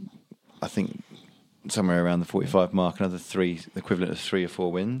be, somewhere around the 45 mark, another 3, the equivalent of 3 or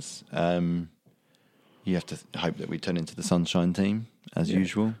 4 wins. You have to hope that we turn into the sunshine team, as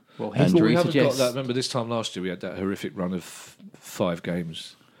usual. Well, Well, history we haven't got suggests... that. Remember this time last year we had that horrific run of 5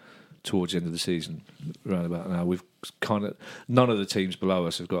 games towards the end of the season, around about now. We've none of the teams below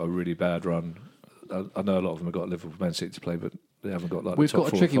us have got a really bad run. I know a lot of them have got Liverpool, Man City to play, but they haven't got We've the top got a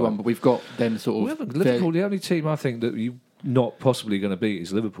 4 or tricky 5. one, but we've got them sort of... Liverpool, the only team I think that you not possibly going to beat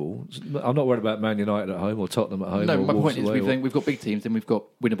is Liverpool. I'm not worried about Man United at home or Tottenham at home. No, or my Wolves point is away we've got big teams and we've got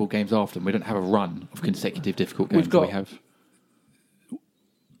winnable games after them. We don't have a run of consecutive difficult games.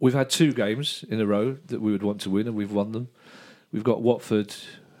 We've had 2 games in a row that we would want to win, and we've won them. We've got Watford,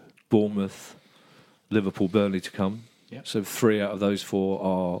 Bournemouth, Liverpool, Burnley to come. Yep. So 3 out of those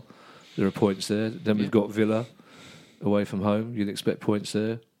 4 there are points there. Then we've got Villa away from home. You'd expect points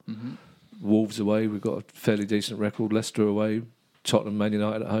there. Mm-hmm. Wolves away, we've got a fairly decent record. Leicester away, Tottenham, Man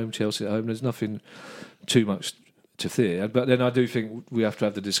United at home, Chelsea at home. There's nothing too much to fear. But then I do think we have to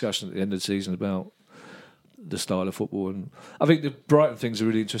have the discussion at the end of the season about the style of football. And I think the Brighton thing's a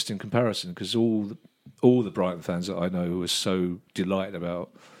really interesting comparison because all the Brighton fans that I know who are so delighted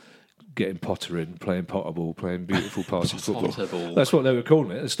about getting Potter in, playing Potterball, playing beautiful passing football. Potterball. That's what they were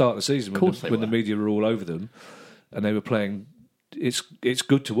calling it at the start of the season when the were. media were all over them, and they were playing. It's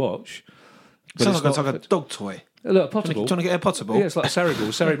good to watch. But Sounds like a dog toy. Look, Do you Potterball. want to get a Potterball? Yeah, it's like Sarri Ball.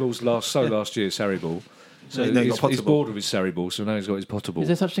 Sarri Ball's last year, Sarri Ball. So now you've got he's Potterball. bored with his Sarri Ball, so now he's got his Potterball. Is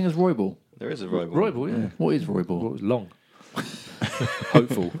there such thing as Royball? There is a Roy Ball. Roy Ball, yeah. What is Royball? Well, long.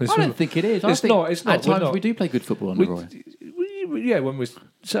 Hopeful. I don't think it is. It's not. At We're times not. we do play good football under Roy. When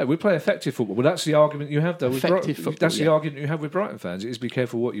we play effective football. Well, that's the argument you have, though. Effective football, that's the yeah. argument you have with Brighton fans. Is be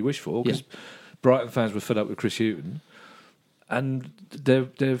careful what you wish for, because Brighton fans were fed up with Chris Hughton, and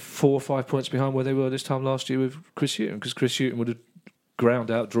they're 4 or 5 points behind where they were this time last year with Chris Hughton, because Chris Hughton would have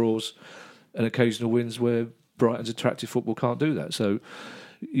ground out draws and occasional wins where Brighton's attractive football can't do that. So,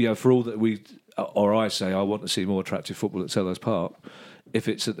 for all that I say, I want to see more attractive football at Selhurst Park. If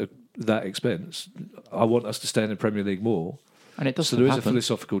it's at that expense, I want us to stay in the Premier League more. And it does So still there is happen. a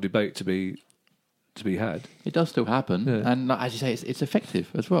philosophical debate to be had. It does still happen. Yeah. And as you say, it's effective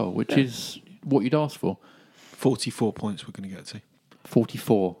as well, which is what you'd ask for. 44 points we're going to get to.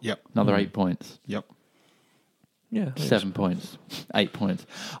 44. Yep. Another 8 points. Yep. Yeah, 7 points. 8 points.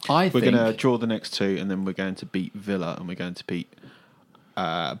 We're going to draw the next two, and then we're going to beat Villa, and we're going to beat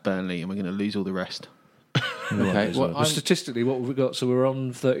Burnley, and we're going to lose all the rest. Okay. Well, But statistically, what have we got? So we're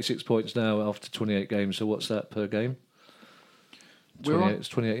on 36 points now after 28 games. So what's that per game? It's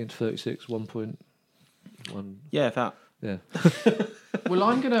 28 into 36, 1.1. Yeah, that. Yeah. Well,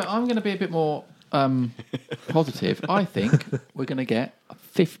 I'm gonna be a bit more positive. I think we're gonna get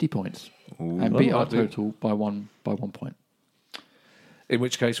 50 points and beat our total by one point, In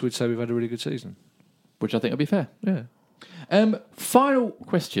which case, we'd say we've had a really good season. which I think will be fair. Yeah. Final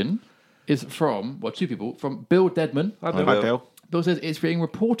question is from two people, from Bill Deadman. Hi, Bill. Bill says it's being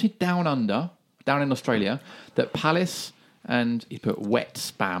reported down in Australia, that Palace and he put Wet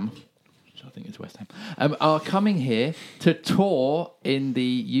Spam, which I think is West Ham, are coming here to tour in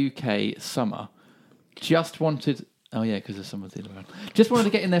the UK summer. Just wanted because there's some of the other one. Just wanted to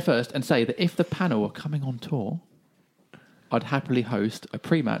get in there first and say that if the panel are coming on tour, I'd happily host a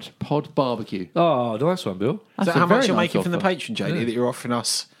pre-match pod barbecue. Oh, nice one, Bill. Is that a how much very you're nice making from the offer. Patreon, JD, that you're offering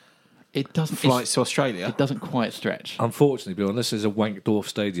us It doesn't flights to Australia? It doesn't quite stretch. Unfortunately, Bill, unless there's a Wankdorf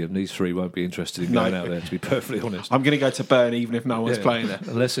stadium, these three won't be interested in going out there, to be perfectly honest. I'm going to go to Bern even if no one's playing there.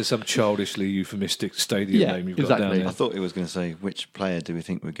 Unless there's some childishly euphemistic stadium Yeah, name you've exactly. got down I there. thought it was going to say, which player do we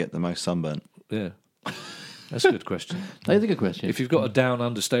think would get the most sunburnt? Yeah. That's a good question. That is a good question. If you've got a down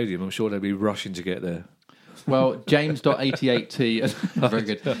under stadium, I'm sure they'll be rushing to get there. Well, James.88T, very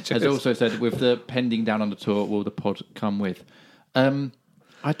good, has also said, with the pending down under tour, will the pod come with?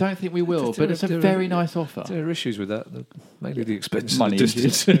 I don't think we will, but it's a very nice offer. There are issues with that. Mainly the expense Money and the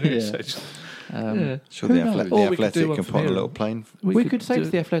issues. distance. Yeah. Sure, Who the knows? Athletic, Or the we could do Athletic one can from put on a here. little plane. We could say do- to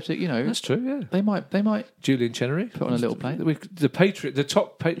the Athletic, That's true, yeah. they might Julian Chenery put on a little plane. The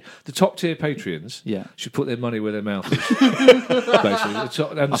top tier Patreons Yeah. should put their money where their mouth is. Basically, I I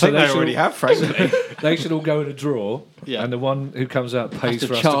think they already have, frankly. They should all go in a draw, Yeah. and the one who comes out pays to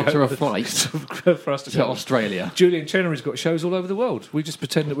for us charter to go a flight for us to to go. Australia. Julian Chenery's got shows all over the world. We just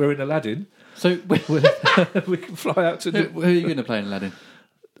pretend that we're in Aladdin. So, We can fly out to. who are you going to play in Aladdin?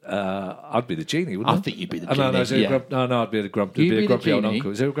 I'd be the genie, wouldn't I? I think you'd be the Oh, no, genie, is there a yeah. no, I'd be the grumpy, You'd be the grumpy old genie.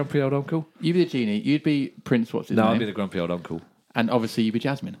 uncle. Is there a grumpy old uncle? You'd be the genie. You'd be Prince. What's his No, name? I'd be the grumpy old uncle. And obviously, you'd be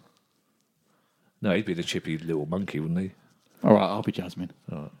Jasmine. No, he'd be the chippy little monkey, wouldn't he? All right, I'll be Jasmine.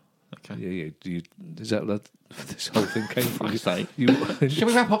 Yeah. Is that what this whole thing came from? fuck's sake. You- Shall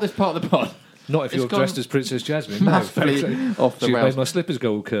we wrap up this part of the pod? Not if It's you're gone dressed as Princess Jasmine. massively off the She rails. made my slippers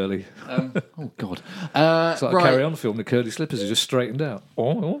go all curly. Oh God! It's like right. a Carry On film. The curly slippers are just straightened out.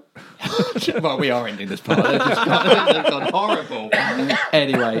 Oh. Well, we are ending this part. They've gone horrible.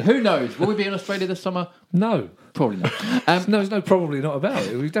 Anyway, who knows? Will we be in Australia this summer? No. Probably not. No, there's no probably not about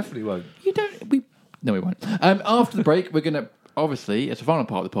it. We definitely won't. No, we won't. After the break, we're going to, obviously, it's the final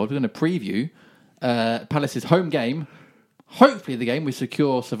part of the pod, we're going to preview Palace's home game. Hopefully the game we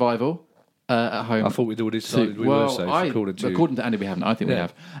secure survival at home. I thought we'd already decided we were safe, according to Andy, we haven't. I think Yeah.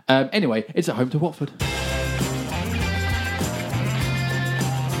 we have. Anyway, it's at home to Watford.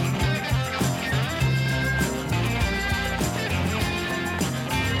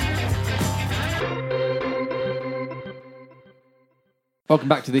 Welcome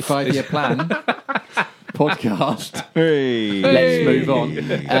back to the 5-year plan podcast. Hey. Let's move on.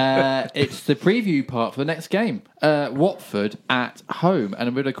 It's the preview part for the next game. Watford at home.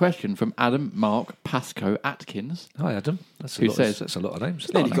 And with a question from Adam Mark Pascoe Atkins. Hi, Adam. That's a Who lot. says- That's a lot of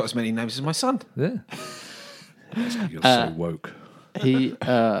names. Nearly got as many names as my son. Yeah. You're so woke. He,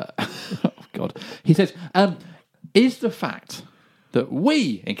 oh God. He says, is the fact that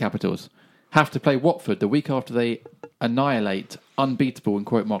we, in capitals, have to play Watford the week after they annihilate unbeatable, in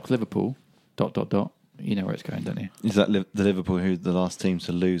quote marks, Liverpool, ... You know where it's going, don't you? Is that the Liverpool who's the last team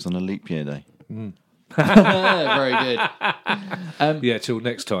to lose on a leap year day? Very good. Yeah, till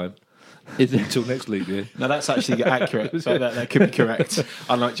next time. Till next league year. No, that's actually accurate. So that could be correct.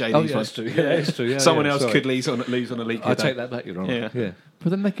 Unlike JD's one. That's true. Yeah, it's true. Yeah, Someone else could lose on a league. I take that back. You're wrong. Yeah.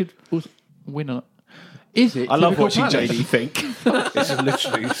 But then they could also win on it. Is it? I love typical watching Palace? JD think.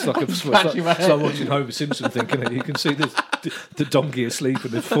 It's like watching Homer Simpson thinking it. You can see the donkey asleep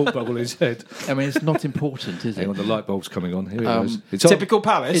and the thought bubble in his head. I mean, it's not important, is it? Hang on, the light bulb's coming on. Here it goes. It's Typical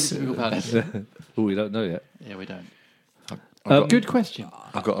Palace. It's typical Palace. Oh, we don't know yet. Yeah, we don't. Good question.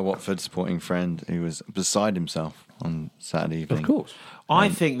 I've got a Watford supporting friend who was beside himself on Saturday evening. Of course. I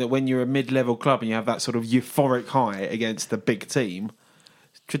think that when you're a mid-level club and you have that sort of euphoric high against a big team,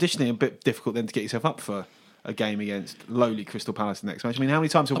 traditionally a bit difficult then to get yourself up for a game against lowly Crystal Palace the next match. I mean, how many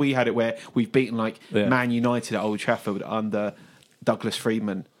times have we had it where we've beaten Man United at Old Trafford under Douglas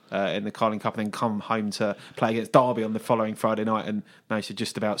Freedman in the Carling Cup and then come home to play against Derby on the following Friday night and manage to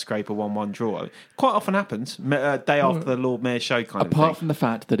just about scrape a 1-1 draw? Quite often happens, day after the Lord Mayor's show kind of thing. Apart from the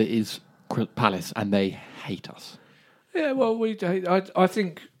fact that it is Palace and they hate us. Yeah, well, I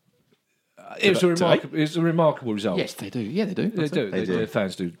think it's a remarkable result. Yes, they do. Yeah, they do. They do. Their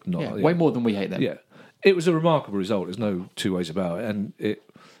fans do not. Yeah, way more than we hate them. Yeah. It was a remarkable result. There's no two ways about it. And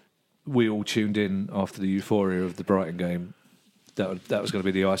we all tuned in after the euphoria of the Brighton game. That was going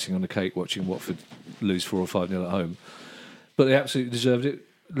to be the icing on the cake, watching Watford lose 4 or 5-0 at home. But they absolutely deserved it.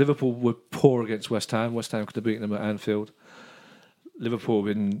 Liverpool were poor against West Ham. West Ham could have beaten them at Anfield. Liverpool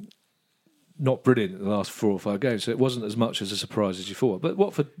have been not brilliant in the last 4 or 5 games, so it wasn't as much as a surprise as you thought. But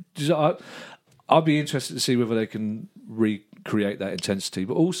Watford, I'd be interested to see whether they can recreate that intensity.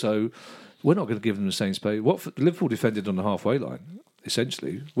 But also, we're not going to give them the same space. Liverpool defended on the halfway line,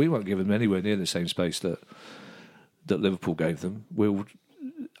 essentially. We won't give them anywhere near the same space that Liverpool gave them.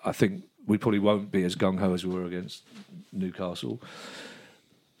 I think we probably won't be as gung-ho as we were against Newcastle.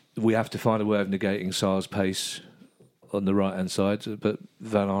 We have to find a way of negating Sarr's pace on the right-hand side, but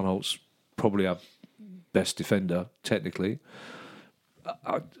Van Aanholt's probably our best defender, technically.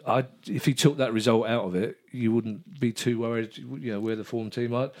 If he took that result out of it, you wouldn't be too worried. We're the form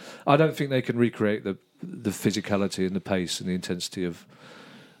team. I don't think they can recreate the physicality and the pace and the intensity of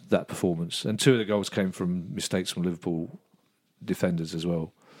that performance. And 2 of the goals came from mistakes from Liverpool defenders as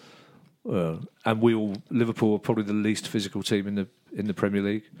well. And Liverpool are probably the least physical team in the Premier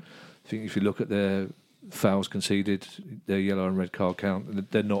League. I think if you look at their fouls conceded, their yellow and red card count,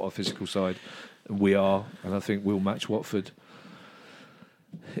 they're not a physical side. We are, and I think we'll match Watford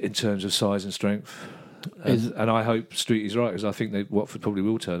in terms of size and strength. And I hope Streety's right, because I think Watford probably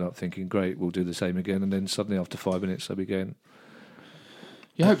will turn up thinking, great, we'll do the same again, and then suddenly after 5 minutes they'll be again.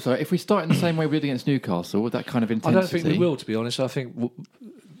 You hope so. If we start in the same way we did against Newcastle, with that kind of intensity... I don't think we will, to be honest. I think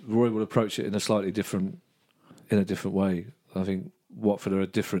Roy will approach it in a different way. I think Watford are a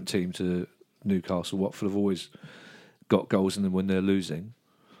different team to Newcastle. Watford have always got goals in them when they're losing.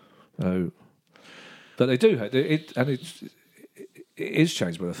 But they do. It is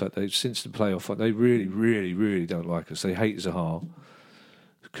changed by the fact that since the playoff, they really, really, really don't like us. They hate Zaha.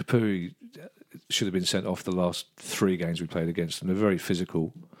 Kapui should have been sent off the last 3 games we played against them. They're very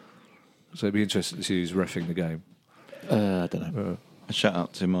physical. So it'd be interesting to see who's reffing the game. I don't know. A shout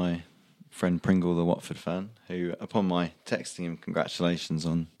out to my friend Pringle, the Watford fan, who, upon my texting him congratulations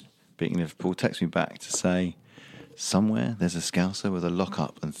on beating Liverpool, texted me back to say, somewhere there's a Scouser with a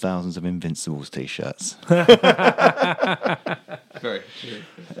lock-up and thousands of Invincibles T-shirts. Very true.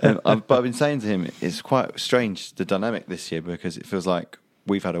 But I've been saying to him, it's quite strange, the dynamic this year, because it feels like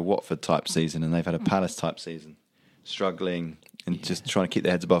we've had a Watford-type season and they've had a Palace-type season, struggling and just trying to keep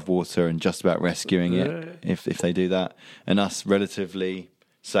their heads above water and just about rescuing it if they do that. And us relatively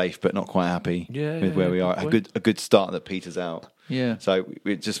safe but not quite happy with where we are. A good start that peters out. Yeah. So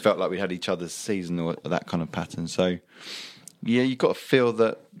it just felt like we had each other's season or that kind of pattern. So, yeah, you've got to feel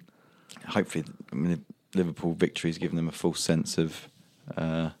that hopefully the Liverpool victory has given them a false sense of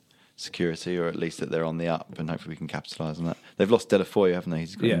security, or at least that they're on the up, and hopefully we can capitalise on that. They've lost Delafoy, haven't they?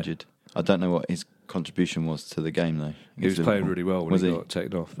 He's got injured. I don't know what his contribution was to the game, though. He was playing really well when he got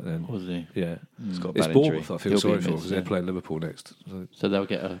taken off. And then, was he? Yeah. He's got a It's bad injury. Bournemouth I feel sorry for, because they're playing Liverpool next. So they'll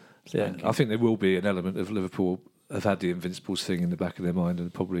get a spanking. I think there will be an element of Liverpool have had the Invincibles thing in the back of their mind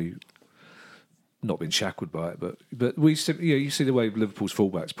and probably not been shackled by it. But you see the way Liverpool's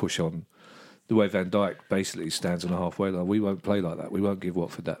fullbacks push on, the way Van Dijk basically stands on a halfway line. We won't play like that. We won't give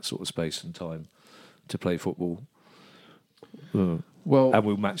Watford that sort of space and time to play football. Well, and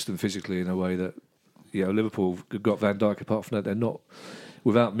we'll match them physically in a way that Liverpool have got Van Dijk. Apart from that, they're not,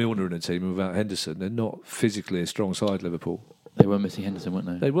 without Milner in the team and without Henderson, they're not physically a strong side, Liverpool. They were missing Henderson, weren't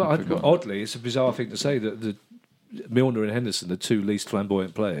they? They were. Oddly, it's a bizarre thing to say that the Milner and Henderson, the two least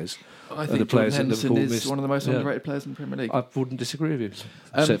flamboyant players, I are think the players that Henderson Liverpool is missed. one of the most underrated players in the Premier League. I wouldn't disagree with you,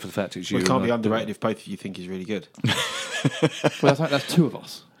 except for the fact it's you. Well, it can't be and I underrated if both of you think he's really good. Well, that's two of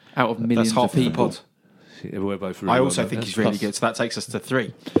us out of millions That's half of people. the pod. Yeah, we're both really I well also known. think That's he's really plus. good, so that takes us to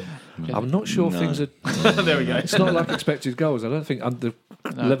 3. I'm not sure things are. There we go. It's not like expected goals. I don't think the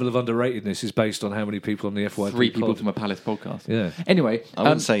level of underratedness is based on how many people on the FYP 3 people pod. from a Palace podcast. Yeah. Anyway, I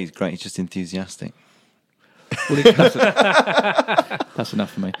wouldn't say he's great. He's just enthusiastic. Well, that's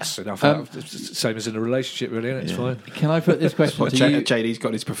enough for me. that's enough. Same as in a relationship, really, and it's fine. Can I put this question What, to you? JD's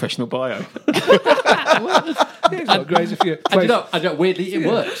got his professional bio. It's not great if you I don't know, weirdly, it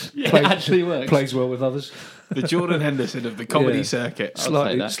works. It actually works. plays well with others. The Jordan Henderson of the comedy Yeah. circuit.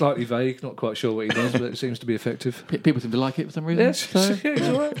 Slightly vague, not quite sure what he does, but it seems to be effective. People seem to like it for some reason. Yes, So, yeah, he's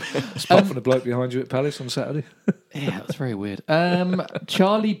all right. Apart from the bloke behind you at Palace on Saturday. yeah, that's very weird.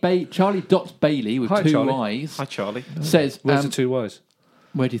 Charlie Dot Bailey with Hi, 2 Charlie. Y's Hi, Charlie. says, Where's the 2 Y's?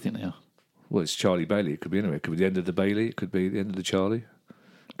 where do you think they are? Well, it's Charlie Bailey. It could be anywhere. It could be the end of the Bailey. It could be the end of the Charlie.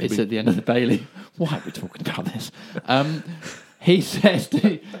 It's at the end of the Bailey. Why are we talking about this? He says,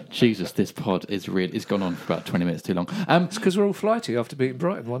 Jesus, this pod is real. It's gone on for about 20 minutes too long. It's because we're all flighty after beating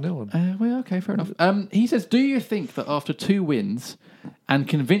Brighton 1-0. Well, okay, fair enough. He says, do you think that after 2 wins, and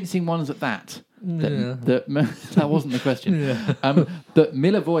convincing ones at that, that wasn't the question, that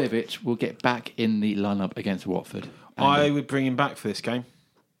Milivojevic will get back in the lineup against Watford? I would bring him back for this game,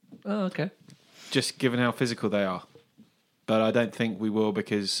 Oh, okay. just given how physical they are. But I don't think we will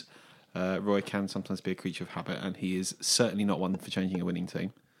because Roy can sometimes be a creature of habit, and he is certainly not one for changing a winning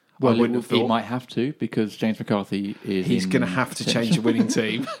team. Well, I wouldn't have he thought. might have to because James McCarthy is. He's going to have to change a winning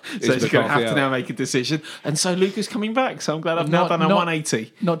team. So he's going to have to now make a decision. And so Luca's coming back. So I'm glad I've now done a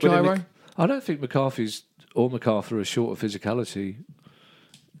 180. Not Gyro. I don't think McCarthy's or MacArthur are short of physicality.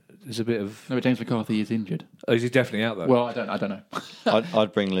 There's a bit of. No, but James McCarthy is injured. Oh, is he definitely out there? Well, I don't know.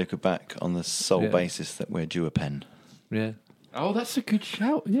 I'd bring Luca back on the sole basis that we're due a pen. yeah. Oh, that's a good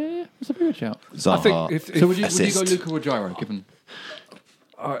shout. Yeah, that's a very good shout. Zaha, I think if So would you assist. go Luca or Gyro? Given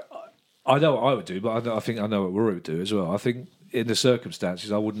I know what I would do, but I think I know what Rory would do as well. I think in the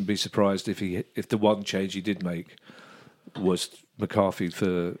circumstances, I wouldn't be surprised if the one change he did make was McCarthy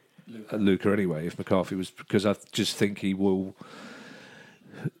for Luca anyway. If McCarthy was, because I just think he will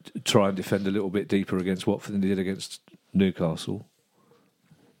try and defend a little bit deeper against Watford than he did against Newcastle.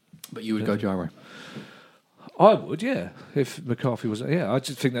 but you would go Gyro. I would, yeah. If McCarthy was, I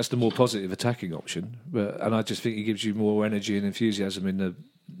just think that's the more positive attacking option. And I just think he gives you more energy and enthusiasm in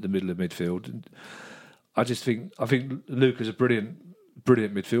the middle of midfield. And I think Luca's a brilliant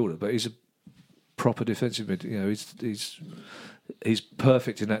midfielder, but he's a proper defensive mid. He's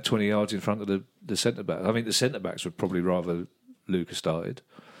perfect in that 20 yards in front of the centre back. I mean, the centre backs would probably rather Luca started,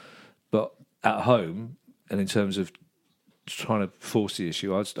 but at home and in terms of trying to force the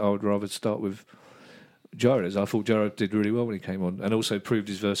issue, I would rather start with Gyro. I thought Gyro did really well when he came on, and also proved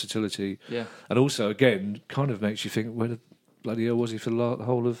his versatility. Yeah, and also again, kind of makes you think, where the bloody hell was he for the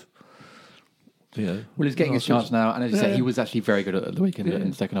whole of? Well, he's getting his chance now, and as you said, he was actually very good at the weekend in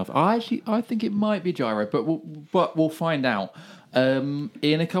the second half. I think it might be Gyro, but we'll find out in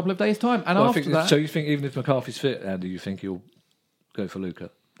a couple of days' time. And after that, so you think even if McCarthy's fit, Andy, you think he'll go for Luca?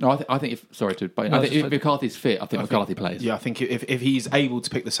 No, I think if McCarthy's fit, I think McCarthy plays. Yeah, I think if he's able to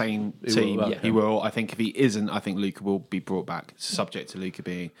pick the same team, he will. I think if he isn't, I think Luca will be brought back, subject to Luca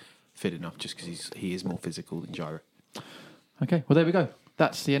being fit enough, just because he is more physical than Gyro. Okay, well, there we go.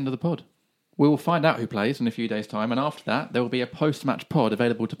 That's the end of the pod. We will find out who plays in a few days' time, and after that, there will be a post-match pod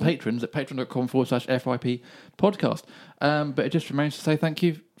available to patrons at patreon.com/FYP podcast. But it just remains to say thank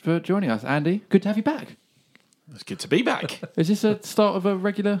you for joining us, Andy. Good to have you back. It's good to be back. Is this a start of a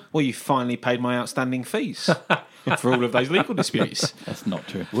regular? Well, you finally paid my outstanding fees for all of those legal disputes. That's not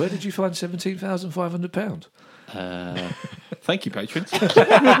true. Where did you find £17,500? Thank you, patrons.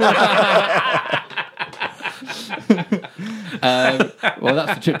 Well,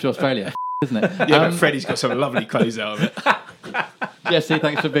 that's the trip to Australia, isn't it? Yeah, but Freddie's got some lovely clothes out of it. Jesse,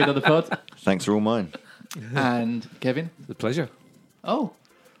 thanks for being on the pod. Thanks are all mine. And Kevin? The pleasure. Oh.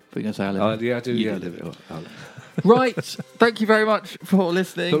 But you're going to say I live it. Yeah, I do. Yeah, I live it. Right. Thank you very much for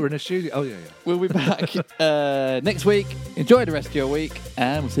listening. But we're in a studio. Oh, yeah. We'll be back next week. Enjoy the rest of your week,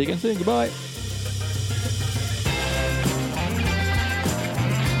 and we'll see you again soon. Goodbye.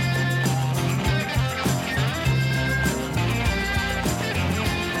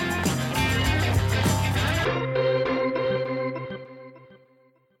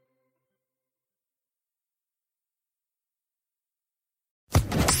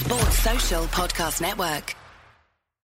 Social Podcast Network.